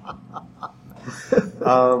 Quidditch.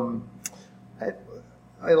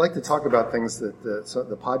 I like to talk about things that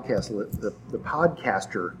the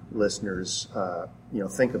podcaster listeners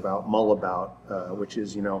think about, mull about, which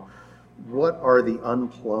is what are the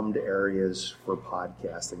unplumbed areas for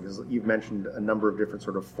podcasting? Because you've mentioned a number of different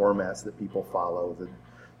sort of formats that people follow. That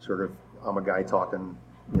sort of, I'm a guy talking,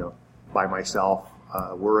 by myself.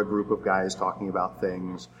 We're a group of guys talking about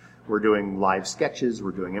things. We're doing live sketches.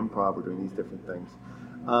 We're doing improv. We're doing these different things.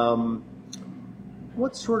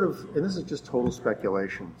 What sort of, and this is just total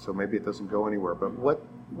speculation, so maybe it doesn't go anywhere, but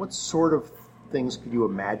what sort of things could you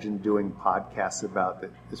imagine doing podcasts about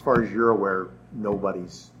that, as far as you're aware,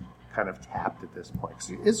 nobody's kind of tapped at this point?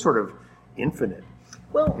 Because it's sort of infinite,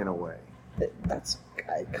 in a way. That's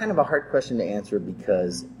kind of a hard question to answer,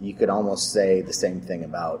 because you could almost say the same thing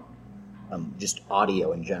about just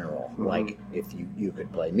audio in general. Mm-hmm. Like, if you could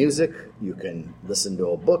play music, you can listen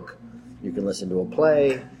to a book, you can listen to a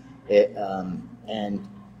play,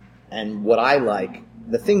 and what I like,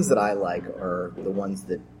 the things that I like are the ones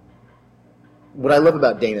that, what I love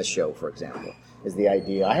about Dana's show, for example, is the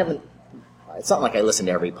idea, it's not like I listen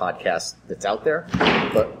to every podcast that's out there,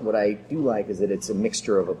 but what I do like is that it's a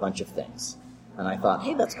mixture of a bunch of things. And I thought,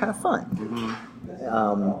 hey, that's kind of fun. Mm-hmm.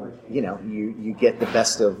 You get the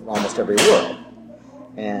best of almost every world.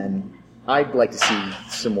 And I'd like to see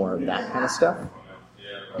some more of that kind of stuff.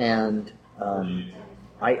 And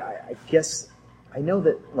I guess, I know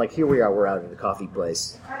that, like, here we are, we're out at a coffee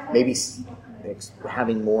place, maybe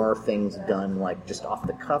having more things done, like, just off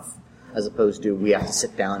the cuff, as opposed to we have to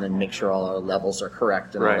sit down and make sure all our levels are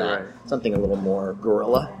correct and all that. Right. Something a little more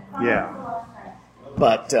guerrilla. Yeah.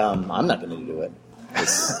 But I'm not going to do it.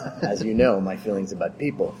 As you know, my feelings about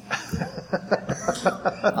people.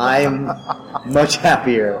 I'm much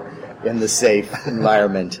happier in the safe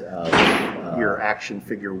environment of your action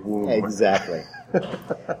figure womb. Exactly.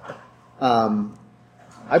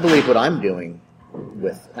 I believe what I'm doing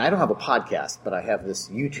I don't have a podcast, but I have this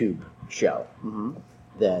YouTube show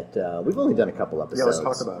that we've only done a couple episodes. Yeah,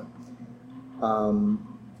 let's talk about it.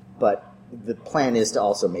 But the plan is to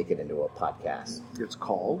also make it into a podcast. It's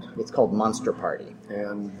called Monster Party.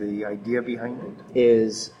 And the idea behind it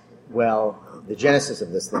is, the genesis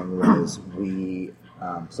of this thing was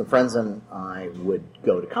some friends and I would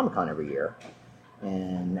go to Comic-Con every year,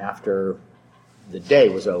 and after the day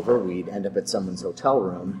was over, we'd end up at someone's hotel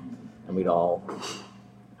room, and we'd all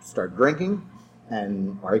start drinking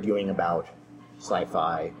and arguing about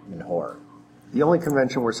sci-fi and horror. The only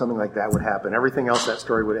convention where something like that would happen, everything else, that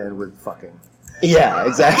story would end with fucking. Yeah,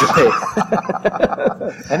 exactly.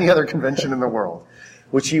 Any other convention in the world.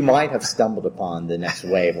 Which you might have stumbled upon the next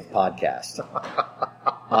wave of podcast.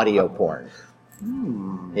 Audio porn.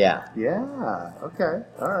 Yeah. Yeah, okay,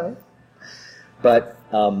 all right. But,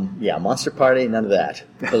 Monster Party, none of that.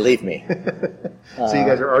 Believe me. So you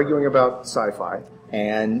guys are arguing about sci-fi.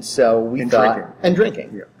 And so we thought... Drinking. And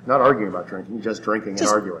drinking. Yeah. Not arguing about drinking, just drinking and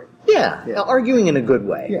arguing. Yeah, arguing in a good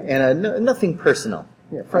way. Yeah. And nothing personal.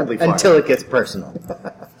 Yeah, friendly fire. Until it gets personal.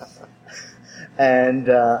 and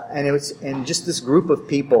it was... And just this group of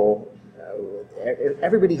people,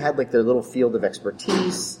 everybody had like their little field of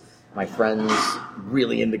expertise. My friend's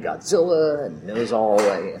really into Godzilla and knows all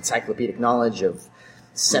encyclopedic knowledge of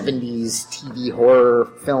 70s TV horror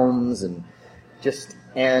films and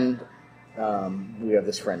we have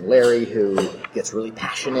this friend Larry who gets really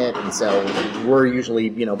passionate, and so we're usually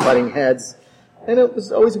butting heads, and it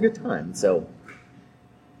was always a good time. So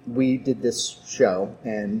we did this show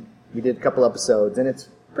and we did a couple episodes, and it's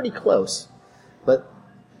pretty close, but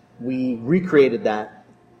we recreated that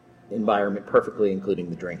environment perfectly, including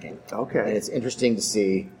the drinking. Okay. And it's interesting to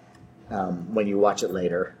see when you watch it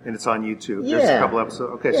later. And it's on YouTube. Yeah. There's a couple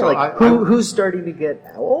episodes. Okay, Yeah, so like who's starting to get?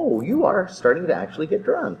 Oh, you are starting to actually get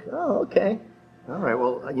drunk. Oh, okay. all right.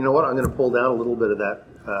 Well, you know what? I'm going to pull down a little bit of that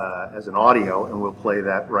as an audio, and we'll play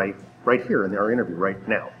that right here in our interview right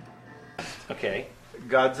now. Okay.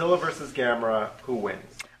 Godzilla versus Gamera, who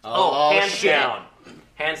wins? Oh, hands down.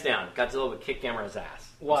 Hands down. Godzilla would kick Gamera's ass.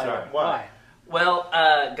 Why? Sorry. Why? Well,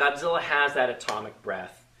 Godzilla has that atomic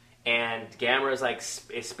breath, and Gamera's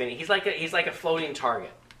is spinning. He's like a floating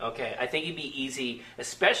target. Okay, I think he'd be easy,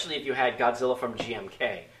 especially if you had Godzilla from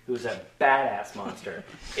GMK, who's a badass monster.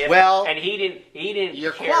 And he didn't.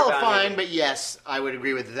 You're care about qualifying, him. but yes, I would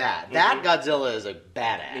agree with that. That Godzilla is a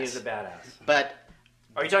badass. He is a badass. But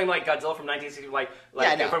are you talking like Godzilla from 1960,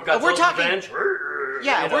 from But we're Godzilla's talking- Revenge?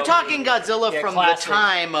 yeah, if we're talking Godzilla from classic. the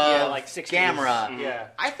time of like 60s. Gamera. Yeah.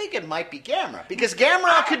 I think it might be Gamera because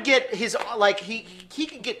Gamera could get his he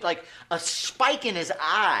could get like a spike in his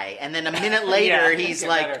eye, and then a minute later he's get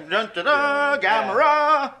like better. dun, da, da,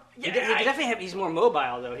 Gamera. He definitely he's more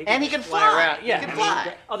mobile though. And he can fly. around. Yeah, He can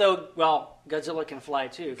fly. Although, Godzilla can fly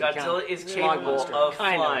too. if you count Godzilla is Smog capable Monster. of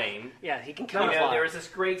Kind flying. Yeah, he can kind of You know, fly. there was this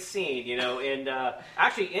great scene, in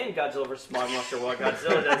actually in Godzilla vs. Smog Monster, while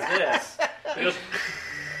Godzilla does this, he goes,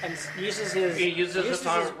 and uses his his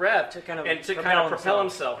atomic breath to kind of propel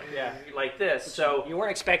himself, like this. So you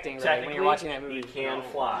weren't expecting right, technically, when you're watching that movie. he can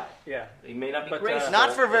fly. Yeah. He may not be But, graceful.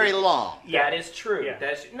 Not for very long. That is true. Yeah.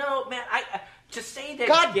 That's no man. To say that.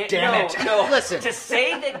 God damn it! No, Listen, to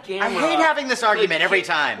say that Gamera. I hate having this argument every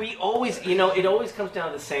time. We always, it always comes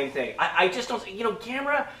down to the same thing. I just don't.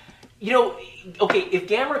 Gamera. Okay, if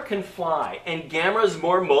Gamera can fly and Gamera's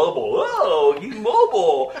more mobile, he's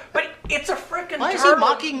mobile, but it's a freaking. Why is he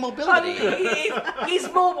mocking mobility? He's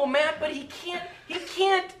mobile, man, but he can't.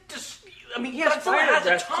 Godzilla has breath,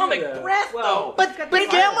 atomic too, breath, though. But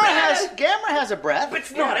Gamera has a breath. But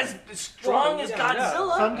it's not as strong as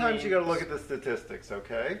Godzilla. Sometimes you got to look at the statistics,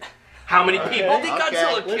 okay? How many people did Okay.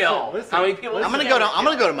 Godzilla kill? Listen, How many people? I'm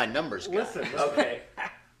gonna go to my numbers. Guy. Listen. Okay.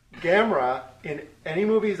 Gamera, in any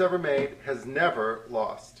movie he's ever made, has never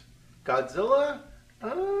lost. Godzilla?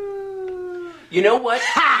 You know what?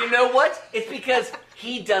 It's because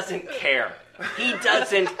he doesn't care. He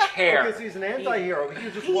doesn't care. Because he's an anti-hero. He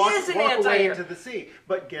can just He walk is an away anti-hero. into the sea.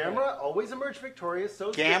 But Gamera always emerged victorious,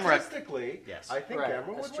 so Gamera- statistically, Yes. I think Right,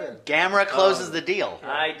 Gamera that's would win. Gamera closes the deal.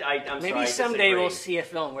 I'm Maybe sorry, I someday disagree. we'll see a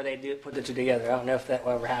film where they do put the two together. I don't know if that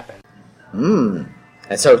will ever happen.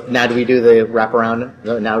 And so now do we do the wraparound?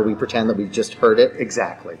 Now do we pretend that we just heard it?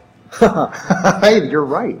 Exactly. You're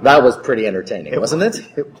right. That was pretty entertaining, wasn't it?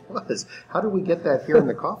 It was. How did we get that here in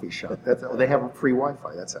the coffee shop? They have free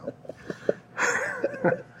Wi-Fi. That's how.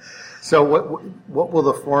 So what will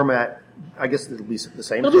the format? I guess it'll be the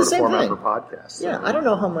same It'll be sort the of same format thing. for podcasts. Yeah, I don't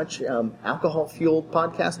know how much alcohol-fueled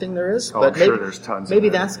podcasting there is, Oh, but I'm maybe, sure there's tons of maybe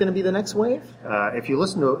it. that's going to be the next wave. If you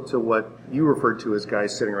listen to what you referred to as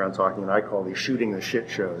guys sitting around talking, and I call these shooting the shit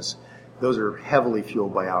shows, those are heavily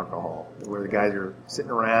fueled by alcohol, where the guys are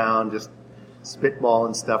sitting around just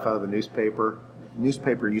spitballing stuff out of the newspaper.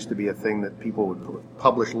 Newspaper used to be a thing that people would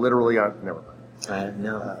publish literally on. Never mind. I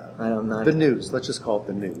don't know. The news. Let's just call it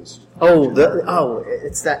the news.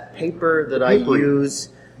 It's that paper that I paper. use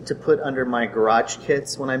to put under my garage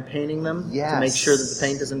kits when I'm painting them to Yes. make sure that the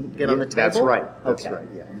paint doesn't get on the table. That's right. That's Okay. right.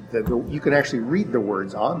 Yeah. You can actually read the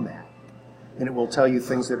words on that, and it will tell you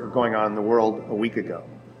things that are going on in the world a week ago.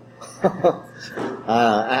 It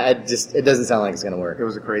doesn't sound like it's going to work. It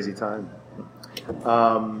was a crazy time.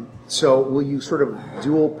 So will you sort of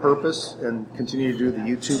dual purpose and continue to do the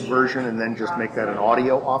YouTube version and then just make that an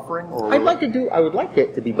audio offering? Or I would like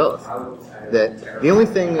it to be both. That the only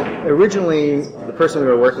thing originally the person we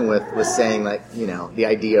were working with was saying the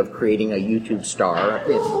idea of creating a YouTube star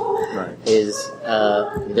is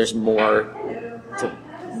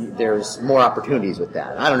there's more opportunities with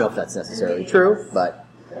that. I don't know if that's necessarily true, but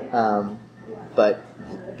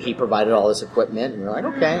he provided all this equipment and we're like,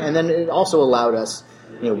 okay. And then it also allowed us,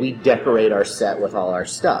 we decorate our set with all our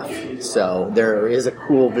stuff. So there is a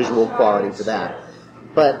cool visual quality to that.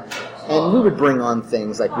 And we would bring on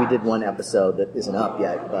things like we did one episode that isn't up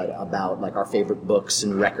yet, but about like our favorite books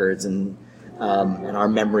and records and our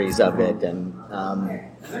memories of it. And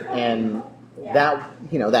that,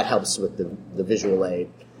 that helps with the visual aid.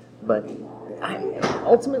 But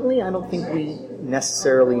ultimately, I don't think we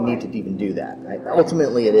necessarily need to even do that.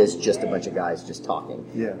 Ultimately, it is just a bunch of guys just talking.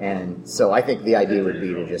 Yeah. And so I think the idea would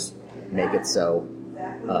be to just make it so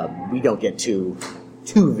we don't get too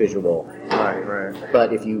visual. Right.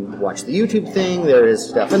 But if you watch the YouTube thing, there is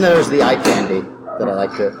stuff. And there's the eye candy that I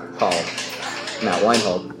like to call. Matt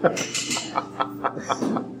Weinhold.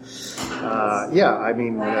 Yeah, I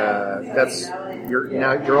mean,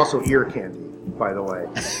 you're also ear candy, by the way.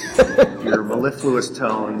 Your mellifluous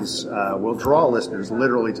tones will draw listeners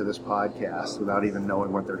literally to this podcast without even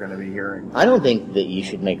knowing what they're going to be hearing. I don't think that you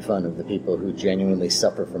should make fun of the people who genuinely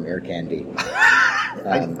suffer from ear candy.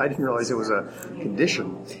 I didn't realize it was a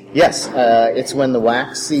condition. Yes, it's when the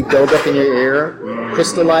waxy buildup in your ear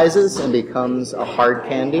crystallizes and becomes a hard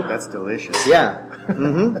candy. That's delicious. Yeah.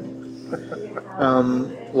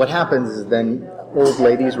 What happens is then old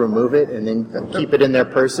ladies remove it and then keep it in their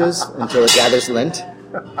purses until it gathers lint,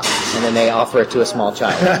 and then they offer it to a small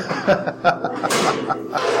child.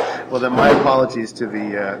 Well, then my apologies to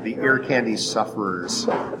the ear candy sufferers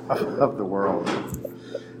of the world.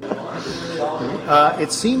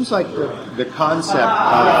 It seems like the concept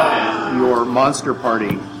of your Monster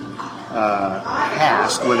Party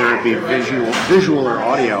cast, whether it be visual or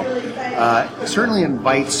audio, certainly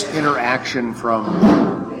invites interaction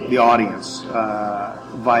from the audience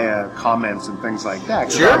via comments and things like that.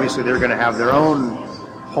 'Cause Sure. obviously they're going to have their own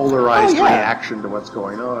polarized reaction to what's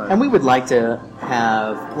going on. And we would like to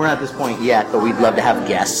have, we're not at this point yet, but we'd love to have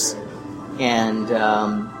guests. And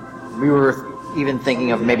we were even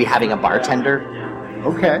thinking of maybe having a bartender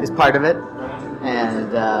as part of it.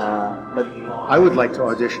 And but I would like to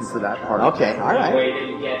audition for that part. Okay, all right.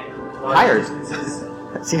 Hired.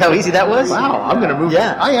 See how easy that was? Wow, I'm going to move.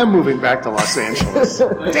 Yeah. I am moving back to Los Angeles.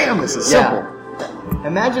 Damn, this is simple.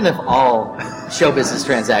 Imagine if all show business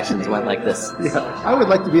transactions went like this. Yeah, I would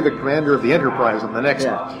like to be the commander of the Enterprise on the next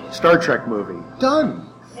Star Trek movie. Done.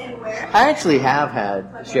 I actually have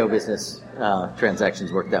had show business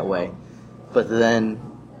transactions work that way, but then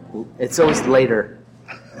it's always later.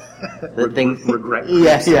 The thing. Regret.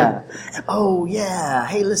 Yeah. Oh yeah.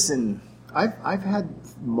 Hey, listen. I've had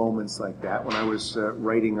moments like that when I was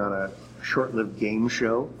writing on a short-lived game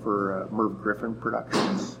show for Merv Griffin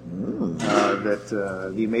Productions. That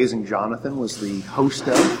the amazing Jonathan was the host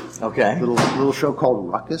of. Okay. Little show called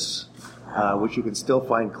Ruckus, which you can still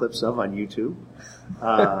find clips of on YouTube.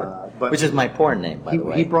 But which is my porn name, by the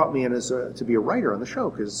way. He brought me in as to be a writer on the show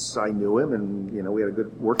because I knew him, and we had a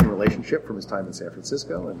good working relationship from his time in San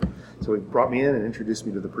Francisco. And so he brought me in and introduced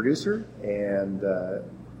me to the producer, and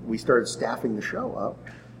we started staffing the show up.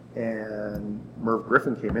 And Merv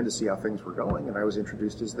Griffin came in to see how things were going, and I was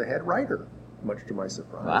introduced as the head writer, much to my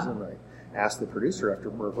surprise. Wow. And I asked the producer after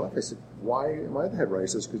Merv left, I said, "Why am I the head writer?" He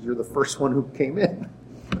says, "Because you're the first one who came in."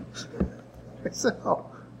 I said, "Oh,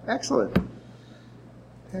 excellent.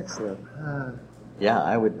 Excellent."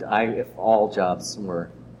 Yeah, if all jobs were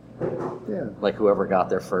like whoever got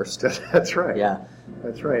there first. That's right. Yeah.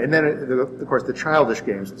 That's right. And then, of course, the childish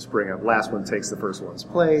games spring up. Last one takes the first one's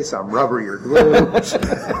place. I'm rubber, you're glue.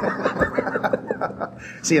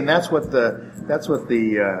 See, and that's what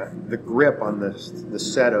the grip on the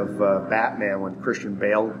set of Batman when Christian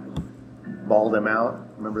Bale balled him out.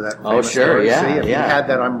 Remember that? Oh, sure. Story? Yeah. See, if you had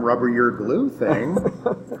that "I'm rubber, you're glue" thing.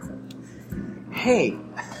 Hey,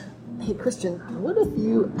 Christian, what if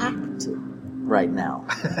you act right now?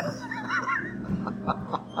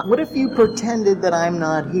 What if you pretended that I'm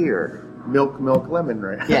not here? Milk, lemon,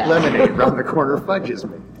 right? Yeah. Lemonade around the corner fudges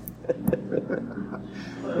me.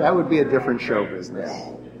 That would be a different show business.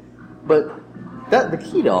 But the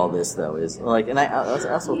key to all this, though, is like, and I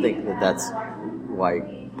also think that's why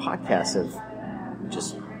podcasts have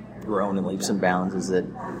just grown in leaps and bounds. Is that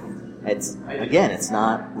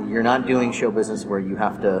you're not doing show business where you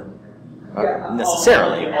have to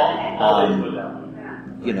necessarily,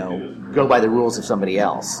 go by the rules of somebody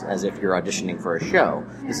else as if you're auditioning for a show.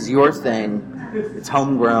 This is your thing. It's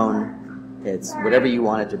homegrown. It's whatever you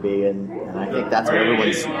want it to be, and I think that's what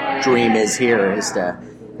everyone's dream is here is to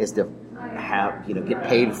have get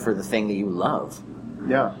paid for the thing that you love.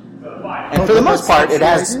 Yeah. And for the most part, it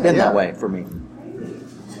has been that way for me.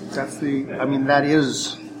 That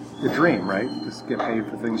is the dream, right? Just get paid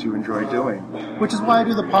for things you enjoy doing. Which is why I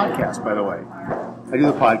do the podcast, by the way. I do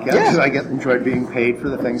the podcast because I enjoy being paid for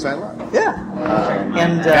the things I love. Yeah.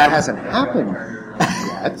 And that hasn't happened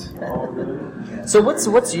yet. So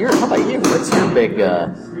what's your? How about you? What's your big?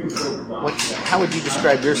 How would you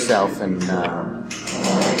describe yourself in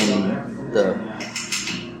the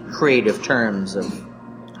creative terms of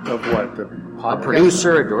what? A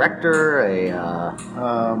producer, a director,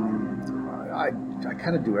 I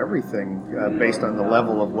kind of do everything based on the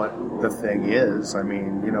level of what the thing is. I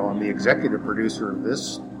mean, I'm the executive producer of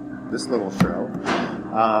this little show.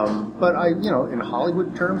 But in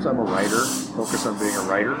Hollywood terms, I'm a writer. Focus on being a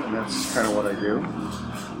writer, and that's kind of what I do.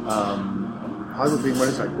 Hollywood being what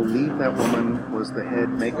it is, I believe that woman was the head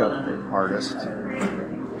makeup artist.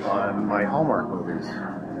 on my Hallmark movies.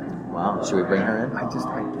 Wow. Should we bring her in? I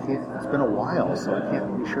can't. It's been a while, so I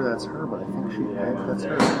can't be sure that's her, but I think that's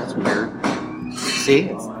her. That's weird. See,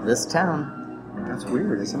 it's this town. That's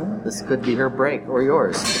weird, isn't it? This could be her break or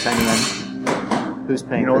yours, depending on who's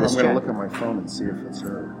paying You know for what? this I'm going check. to look at my phone and see if it's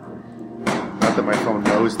her. Not that my phone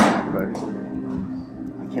knows that, but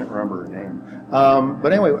I can't remember her name.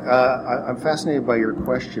 But anyway, I'm fascinated by your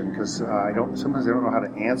question because sometimes I don't know how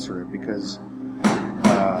to answer it because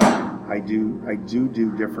I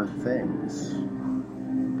do different things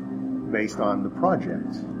based on the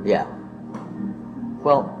project. Yeah.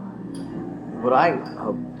 Well, what I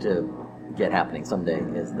hope to get happening someday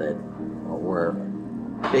is that we're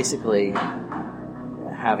basically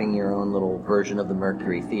having your own little version of the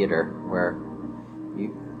Mercury Theater where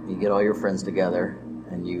you get all your friends together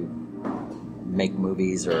and you make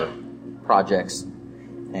movies or projects,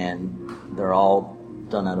 and they're all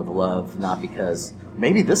done out of love, not because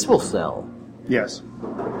maybe this will sell. Yes.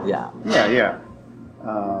 Yeah. Yeah.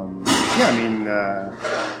 I mean,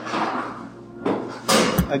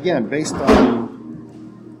 again, based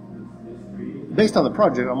on the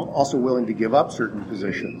project, I'm also willing to give up certain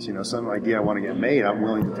positions. You know, some idea I want to get made, I'm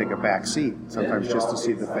willing to take a back seat sometimes just to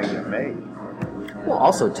see the thing get made. Well,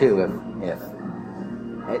 also too,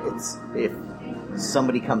 if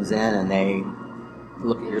somebody comes in and they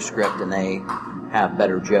look at your script and they have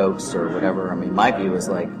better jokes or whatever, I mean, my view is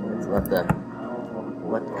like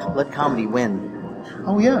let comedy win.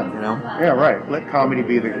 Oh yeah, you know. Yeah, right. Let comedy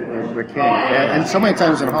be the king. And so many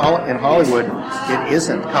times in Hollywood, it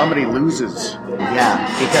isn't. Comedy loses. Yeah,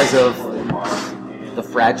 because of the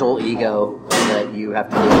fragile ego that you have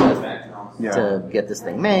to deal with to get this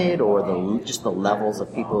thing made, or just the levels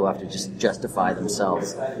of people who have to just justify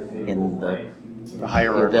themselves in the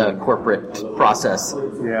hierarchy, the corporate process.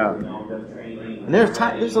 Yeah. And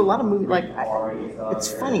there's a lot of movies like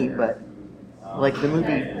it's funny, but like the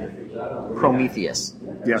movie Prometheus,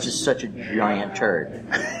 which is such a giant turd,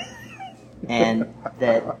 and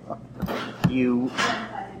that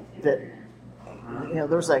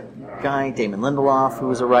there's that guy Damon Lindelof who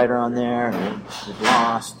was a writer on there and did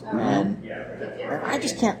Lost, and I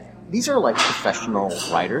just can't. These are like professional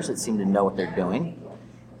writers that seem to know what they're doing,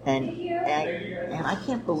 and I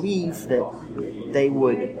can't believe that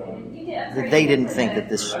they didn't think that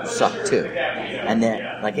this sucked too, and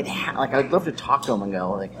that I'd love to talk to them and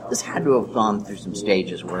go like, this had to have gone through some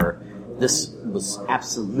stages where this was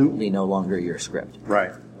absolutely no longer your script.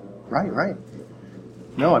 Right.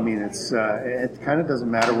 No, I mean it kind of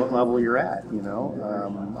doesn't matter what level you're at. You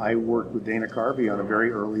know, I worked with Dana Carvey on a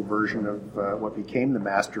very early version of what became The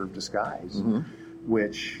Master of Disguise,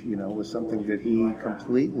 which was something that he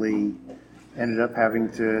completely ended up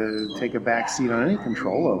having to take a back seat on any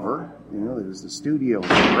control over. You know, there was the studio, the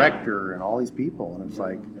director, and all these people, and it's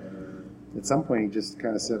like at some point he just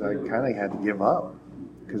kind of said I kind of had to give up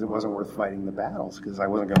because it wasn't worth fighting the battles because I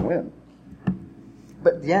wasn't going to win.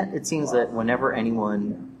 But yet, it seems that whenever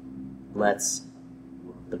anyone lets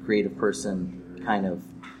the creative person kind of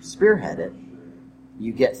spearhead it,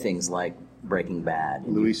 you get things like Breaking Bad.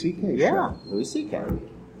 Louis C.K. Yeah, Louis C.K.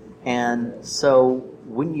 And so,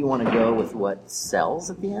 wouldn't you want to go with what sells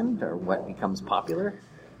at the end, or what becomes popular?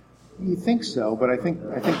 You think so, but I think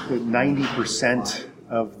that 90%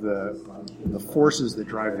 of the forces that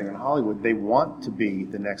drive things in Hollywood, they want to be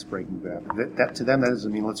the next Breaking Bad. That to them, that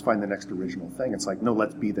doesn't mean let's find the next original thing. It's like, no,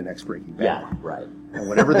 let's be the next Breaking Bad. Yeah, right. And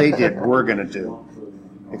whatever they did, we're going to do.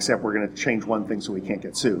 Except we're going to change one thing so we can't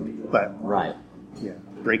get sued. But right. Yeah.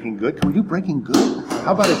 Breaking Good. Can we do Breaking Good?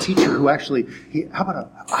 How about a teacher who actually,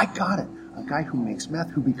 I got it. A guy who makes meth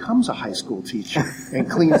who becomes a high school teacher and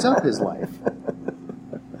cleans up his life.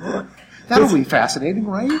 That'll be fascinating,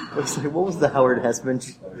 right? What was the Howard Hesseman?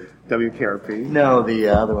 WKRP? No, the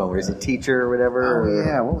other one where he's a teacher or whatever. Oh,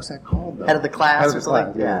 yeah. What was that called, though? Head of the Class Head of or the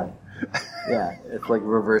something? Class, Yeah. It's like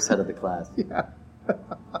reverse Head of the Class. Yeah.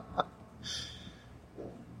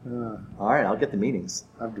 All right, I'll get the meetings.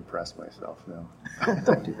 I've depressed myself now.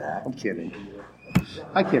 Don't do that. I'm kidding.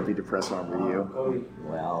 I can't be depressed over you.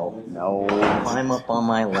 Well, no. Climb up on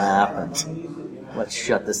my lap and let's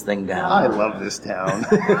shut this thing down. I love this town.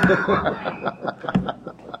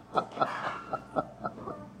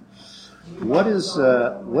 What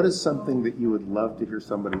is something that you would love to hear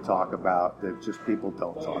somebody talk about that just people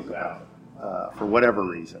don't talk about for whatever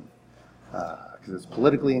reason? Because it's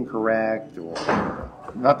politically incorrect, or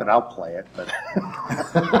not that I'll play it, but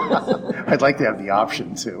I'd like to have the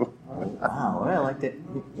option to. Wow, I like that.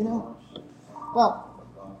 Well,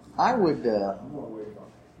 I would.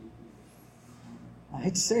 I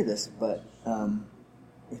hate to say this, but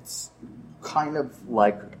it's kind of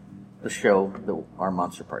like the show, our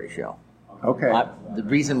Monster Party show. Okay. The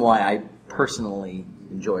reason why I personally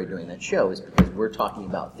enjoy doing that show is because we're talking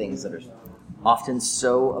about things that are often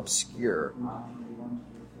so obscure.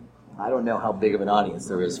 I don't know how big of an audience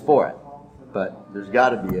there is for it, but there's got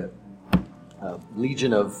to be a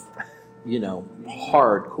legion of,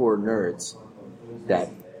 hardcore nerds that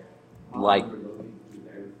like,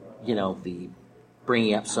 the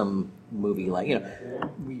bringing up some movie like,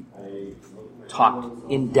 we talked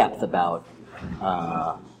in depth about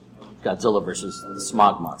Godzilla versus the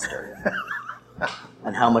Smog Monster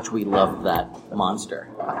and how much we love that monster.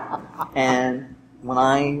 And when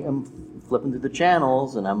I am flipping through the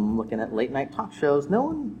channels and I'm looking at late night talk shows, no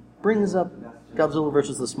one brings up Godzilla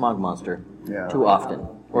versus the Smog Monster too often,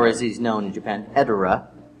 or as he's known in Japan, Hedorah.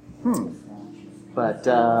 But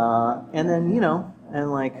and then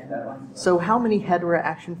and like, so how many Hedorah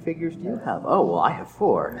action figures do you have? Oh well, I have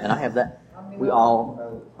 4, and I have that. We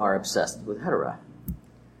all are obsessed with Hedorah.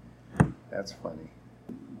 That's funny.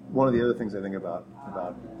 One of the other things I think about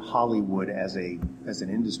Hollywood as an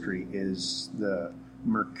industry is the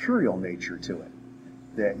mercurial nature to it.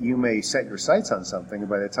 That you may set your sights on something, and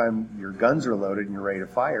by the time your guns are loaded and you're ready to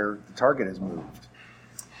fire, the target has moved.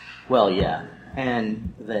 Well, yeah,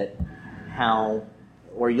 and that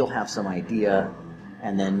or you'll have some idea,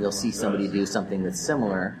 and then you'll see somebody do something that's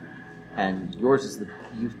similar, and yours is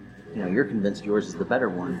you're convinced yours is the better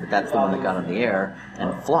one, but that's the one that got on the air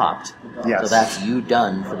and flopped. Yes. So that's you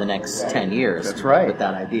done for the next 10 years. That's right. With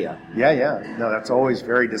that idea. Yeah. No, that's always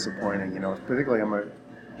very disappointing. Particularly I'm a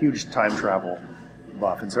huge time travel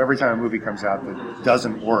buff, and so every time a movie comes out that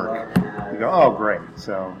doesn't work, you go, oh great.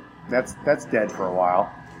 So that's dead for a while.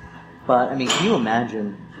 But I mean, could you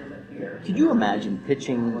imagine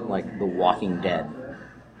pitching like The Walking Dead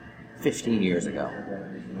 15 years ago?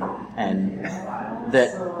 And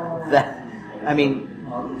that I mean,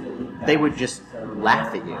 they would just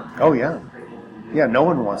laugh at you. Oh yeah. Yeah, no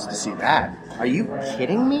one wants to see that. Are you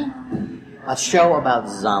kidding me? A show about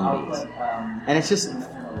zombies. And it's just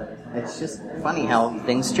funny how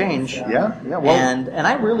things change. Yeah. Well, and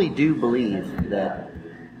I really do believe that,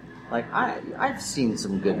 like, I've seen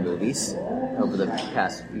some good movies over the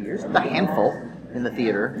past few years, a handful in the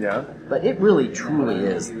theater. Yeah. But it really truly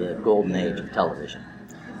is the golden age of television.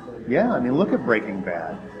 Yeah, I mean, look at Breaking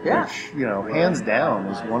Bad. Yeah. Which, hands down,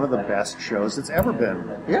 is one of the best shows that's ever been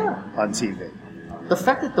on TV. The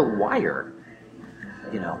fact that The Wire,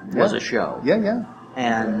 was a show. Yeah.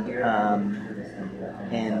 And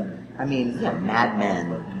I mean, Mad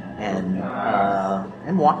Men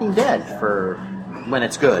and Walking Dead for when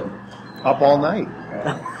it's good. Up All Night.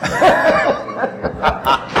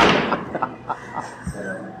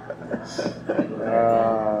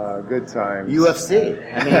 Good times. UFC.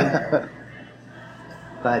 I mean,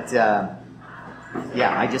 but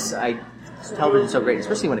television's so great,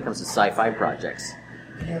 especially when it comes to sci-fi projects.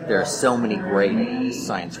 There are so many great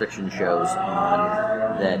science fiction shows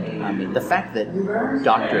on that. I mean, the fact that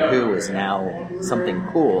Doctor Who is now something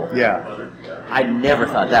cool. Yeah. I never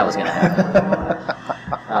thought that was going to happen.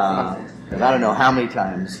 Because I don't know how many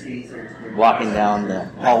times walking down the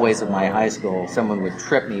hallways of my high school, someone would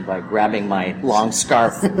trip me by grabbing my long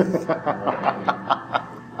scarf.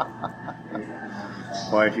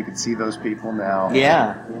 Boy, if you could see those people now.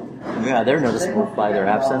 Yeah, they're noticeable by their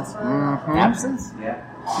absence. Mm-hmm. Absence?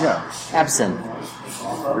 Yeah. Absinthe.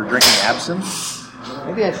 You're drinking absinthe?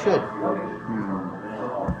 Maybe I should.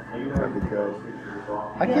 That'd be good.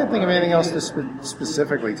 I can't think of anything else to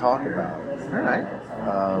specifically talk about. All right.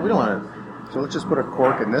 We don't want to. So let's just put a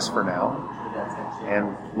cork in this for now,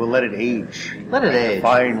 and we'll let it age. Let it age.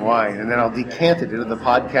 Fine wine, and then I'll decant it into the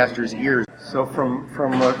podcaster's ears. So from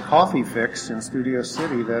a coffee fix in Studio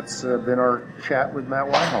City, that's been our chat with Matt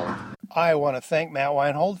Weinhold. I want to thank Matt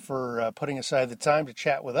Weinhold for putting aside the time to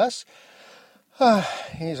chat with us.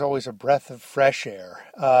 He's always a breath of fresh air.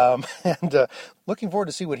 And looking forward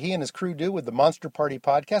to see what he and his crew do with the Monster Party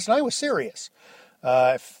podcast. And I was serious.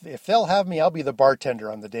 If they'll have me, I'll be the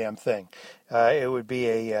bartender on the damn thing. It would be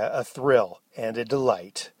a thrill and a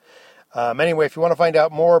delight. Anyway, if you want to find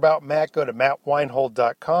out more about Matt, go to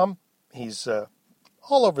mattweinhold.com. He's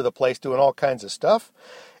all over the place doing all kinds of stuff.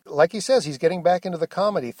 Like he says, he's getting back into the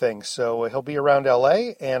comedy thing, so he'll be around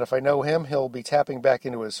L.A., and if I know him, he'll be tapping back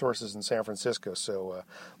into his sources in San Francisco, so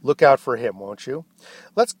look out for him, won't you?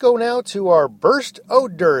 Let's go now to our Burst O'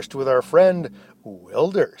 Durst with our friend Will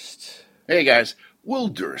Durst. Hey guys, Will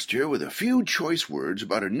Durst here with a few choice words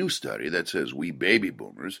about a new study that says we baby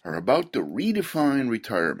boomers are about to redefine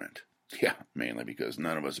retirement. Yeah, mainly because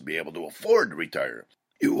none of us will be able to afford to retire.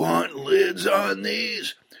 You want lids on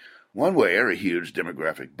these? One way a huge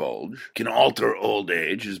demographic bulge can alter old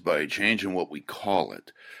age is by changing what we call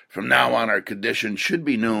it. From now on, our condition should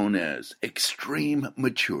be known as extreme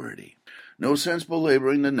maturity. No sense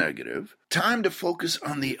belaboring the negative. Time to focus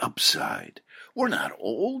on the upside. We're not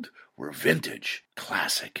old. We're vintage,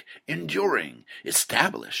 classic, enduring,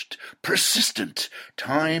 established, persistent,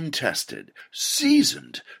 time-tested,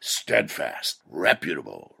 seasoned, steadfast,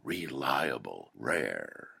 reputable, reliable,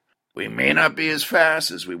 rare. We may not be as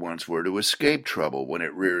fast as we once were to escape trouble when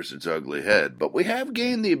it rears its ugly head, but we have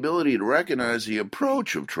gained the ability to recognize the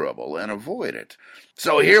approach of trouble and avoid it.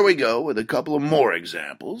 So here we go with a couple of more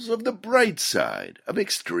examples of the bright side of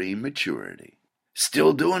extreme maturity.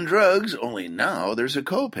 Still doing drugs, only now there's a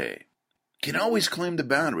copay. Can always claim the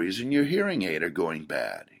boundaries when your hearing aid are going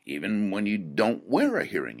bad, even when you don't wear a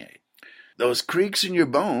hearing aid. Those creaks in your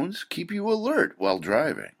bones keep you alert while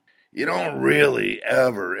driving. You don't really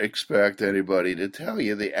ever expect anybody to tell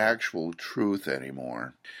you the actual truth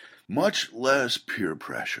anymore. Much less peer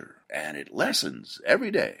pressure, and it lessens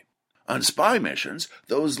every day. On spy missions,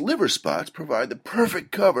 those liver spots provide the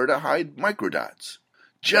perfect cover to hide microdots.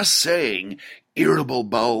 Just saying irritable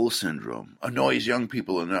bowel syndrome annoys young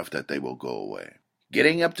people enough that they will go away.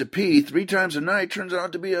 Getting up to pee 3 times a night turns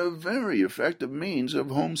out to be a very effective means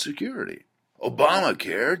of home security.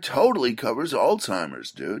 Obamacare totally covers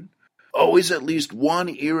Alzheimer's, dude. Always at least one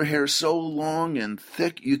ear hair so long and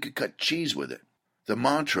thick you could cut cheese with it. The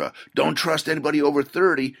mantra, don't trust anybody over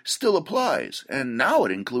 30, still applies, and now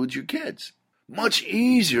it includes your kids. Much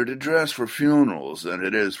easier to dress for funerals than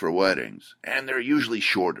it is for weddings, and they're usually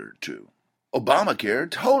shorter, too.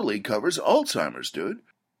 Obamacare totally covers Alzheimer's, dude.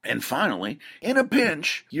 And finally, in a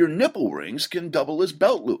pinch, your nipple rings can double as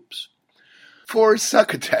belt loops. For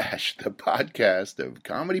Succotash, the podcast of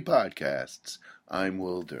comedy podcasts, I'm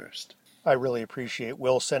Will Durst. I really appreciate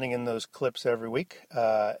Will sending in those clips every week.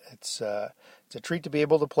 It's a treat to be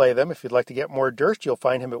able to play them. If you'd like to get more Durst, you'll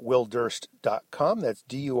find him at willdurst.com. That's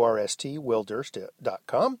DURST,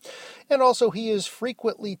 willdurst.com. And also, he is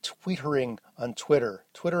frequently twittering on Twitter.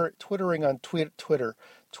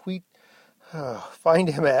 Find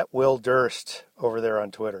him at Will Durst over there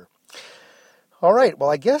on Twitter. All right,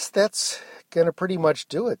 well, I guess that's going to pretty much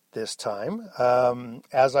do it this time.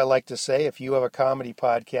 As I like to say, if you have a comedy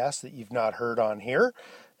podcast that you've not heard on here,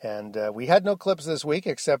 and we had no clips this week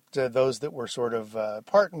except those that were sort of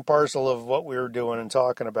part and parcel of what we were doing and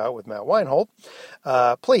talking about with Matt Weinhold,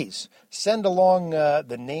 please send along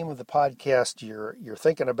the name of the podcast you're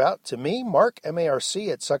thinking about to me, Mark,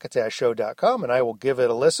 M-A-R-C, at succotashshow.com, and I will give it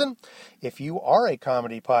a listen. If you are a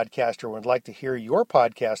comedy podcaster and would like to hear your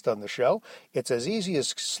podcast on the show, it's as easy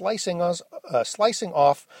as slicing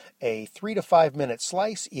off a 3 to 5 minute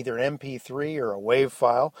slice, either an MP3 or a WAV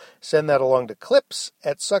file. Send that along to clips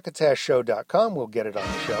at succotashshow.com. We'll get it on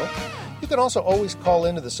the show. You can also always call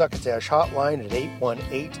into the Succotash hotline at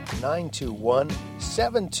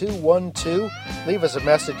 818-921-7212. Leave us a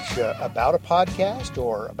message about a podcast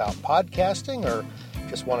or about podcasting, or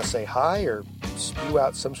just want to say hi or spew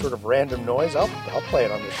out some sort of random noise. I'll play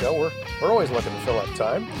it on the show. We're always looking to fill up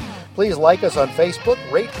time. Please like us on Facebook,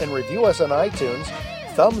 rate and review us on iTunes,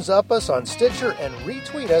 thumbs up us on Stitcher, and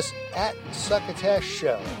retweet us at Succotash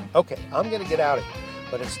Show. Okay, I'm going to get out of here.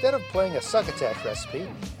 But instead of playing a Succotash recipe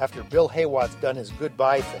after Bill Haywatt's done his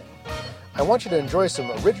goodbye thing, I want you to enjoy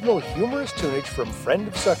some original humorous tunage from friend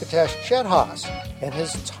of Succotash, Chet Haas, and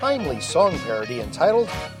his timely song parody entitled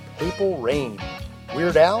Papal Rain.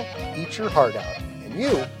 Weird Al, eat your heart out. And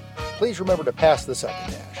you, please remember to pass the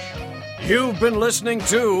Succotash. You've been listening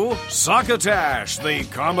to Succotash, the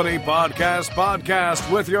comedy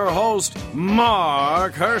podcast with your host,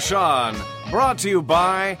 Mark Hershon. Brought to you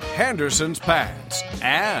by Henderson's Pants.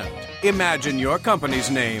 And imagine your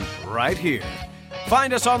company's name right here.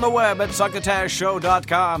 Find us on the web at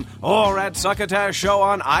succotashshow.com or at Succotash Show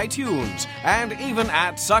on iTunes, and even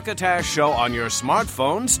at Succotash Show on your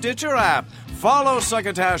smartphone Stitcher app. Follow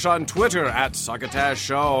Succotash on Twitter at Succotash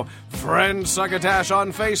Show. Friend Succotash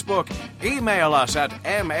on Facebook. Email us at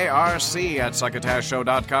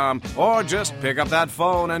marc@succotashshow.com, or just pick up that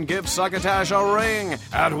phone and give Succotash a ring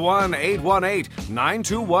at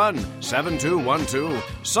 1-818-921-7212.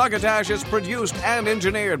 Succotash is produced and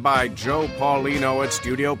engineered by Joe Paulino at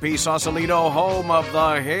Studio P Sausalito, home of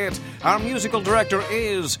the hit. Our musical director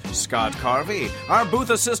is Scott Carvey. Our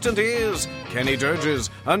booth assistant is Kenny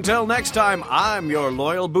Durges. Until next time, I'm your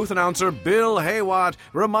loyal booth announcer, Bill Haywatt,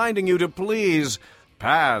 reminding you to please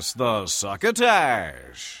pass the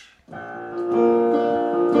Succotash.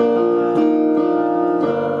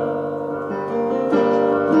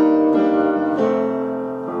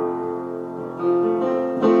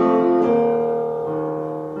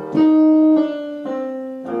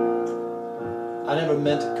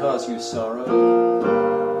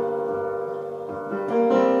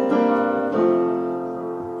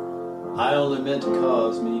 meant to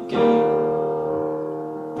cause me gain.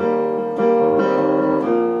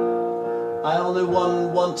 I only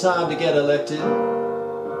won one time to get elected.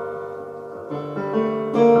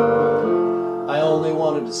 I only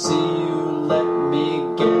wanted to see you let me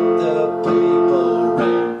get the paper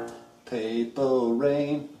rain. Paper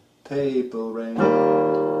rain, paper rain.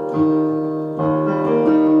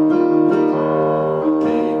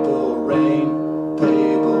 Paper rain,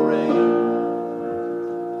 paper rain.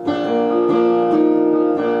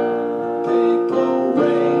 Paper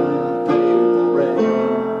rain, paper rain.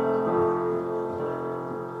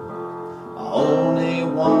 I only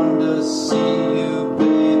wanted to see you,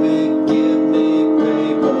 baby, give me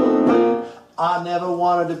paper rain. I never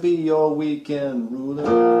wanted to be your weekend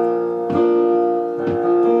ruler.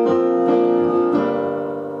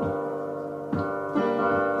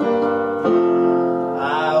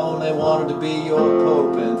 Wanted to be your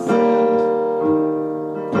Pope and friend.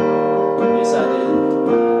 Yes, I did.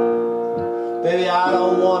 Baby, I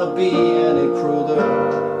don't want to be any crueler.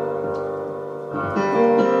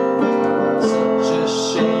 Such a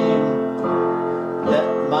shame that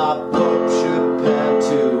my Pope should have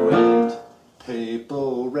to end. Paper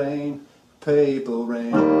rain, paper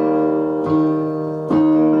rain.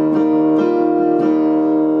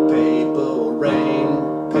 Paper rain,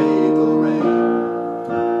 paper rain.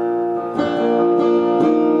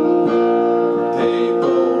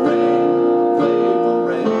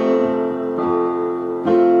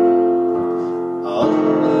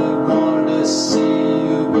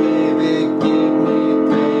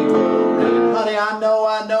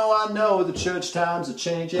 I know the church times are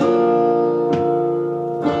changing.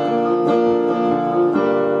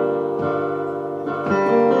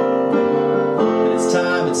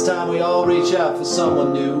 And it's time we all reach out for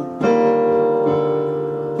someone new.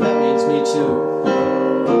 That means me too.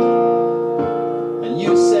 And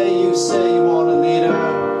you say you want a leader,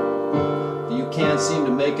 but you can't seem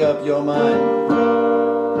to make up your mind.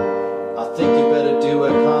 I think you better do a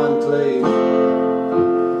conclave.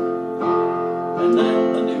 And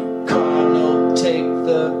let the new cardinal take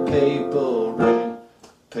the paper rain.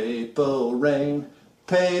 Paper rain,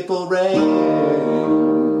 paper rain.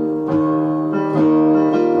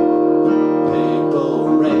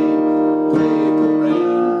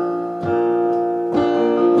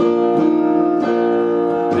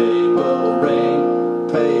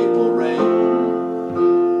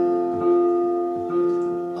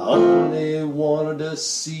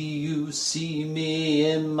 See me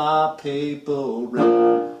in my paper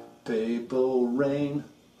rain, paper rain.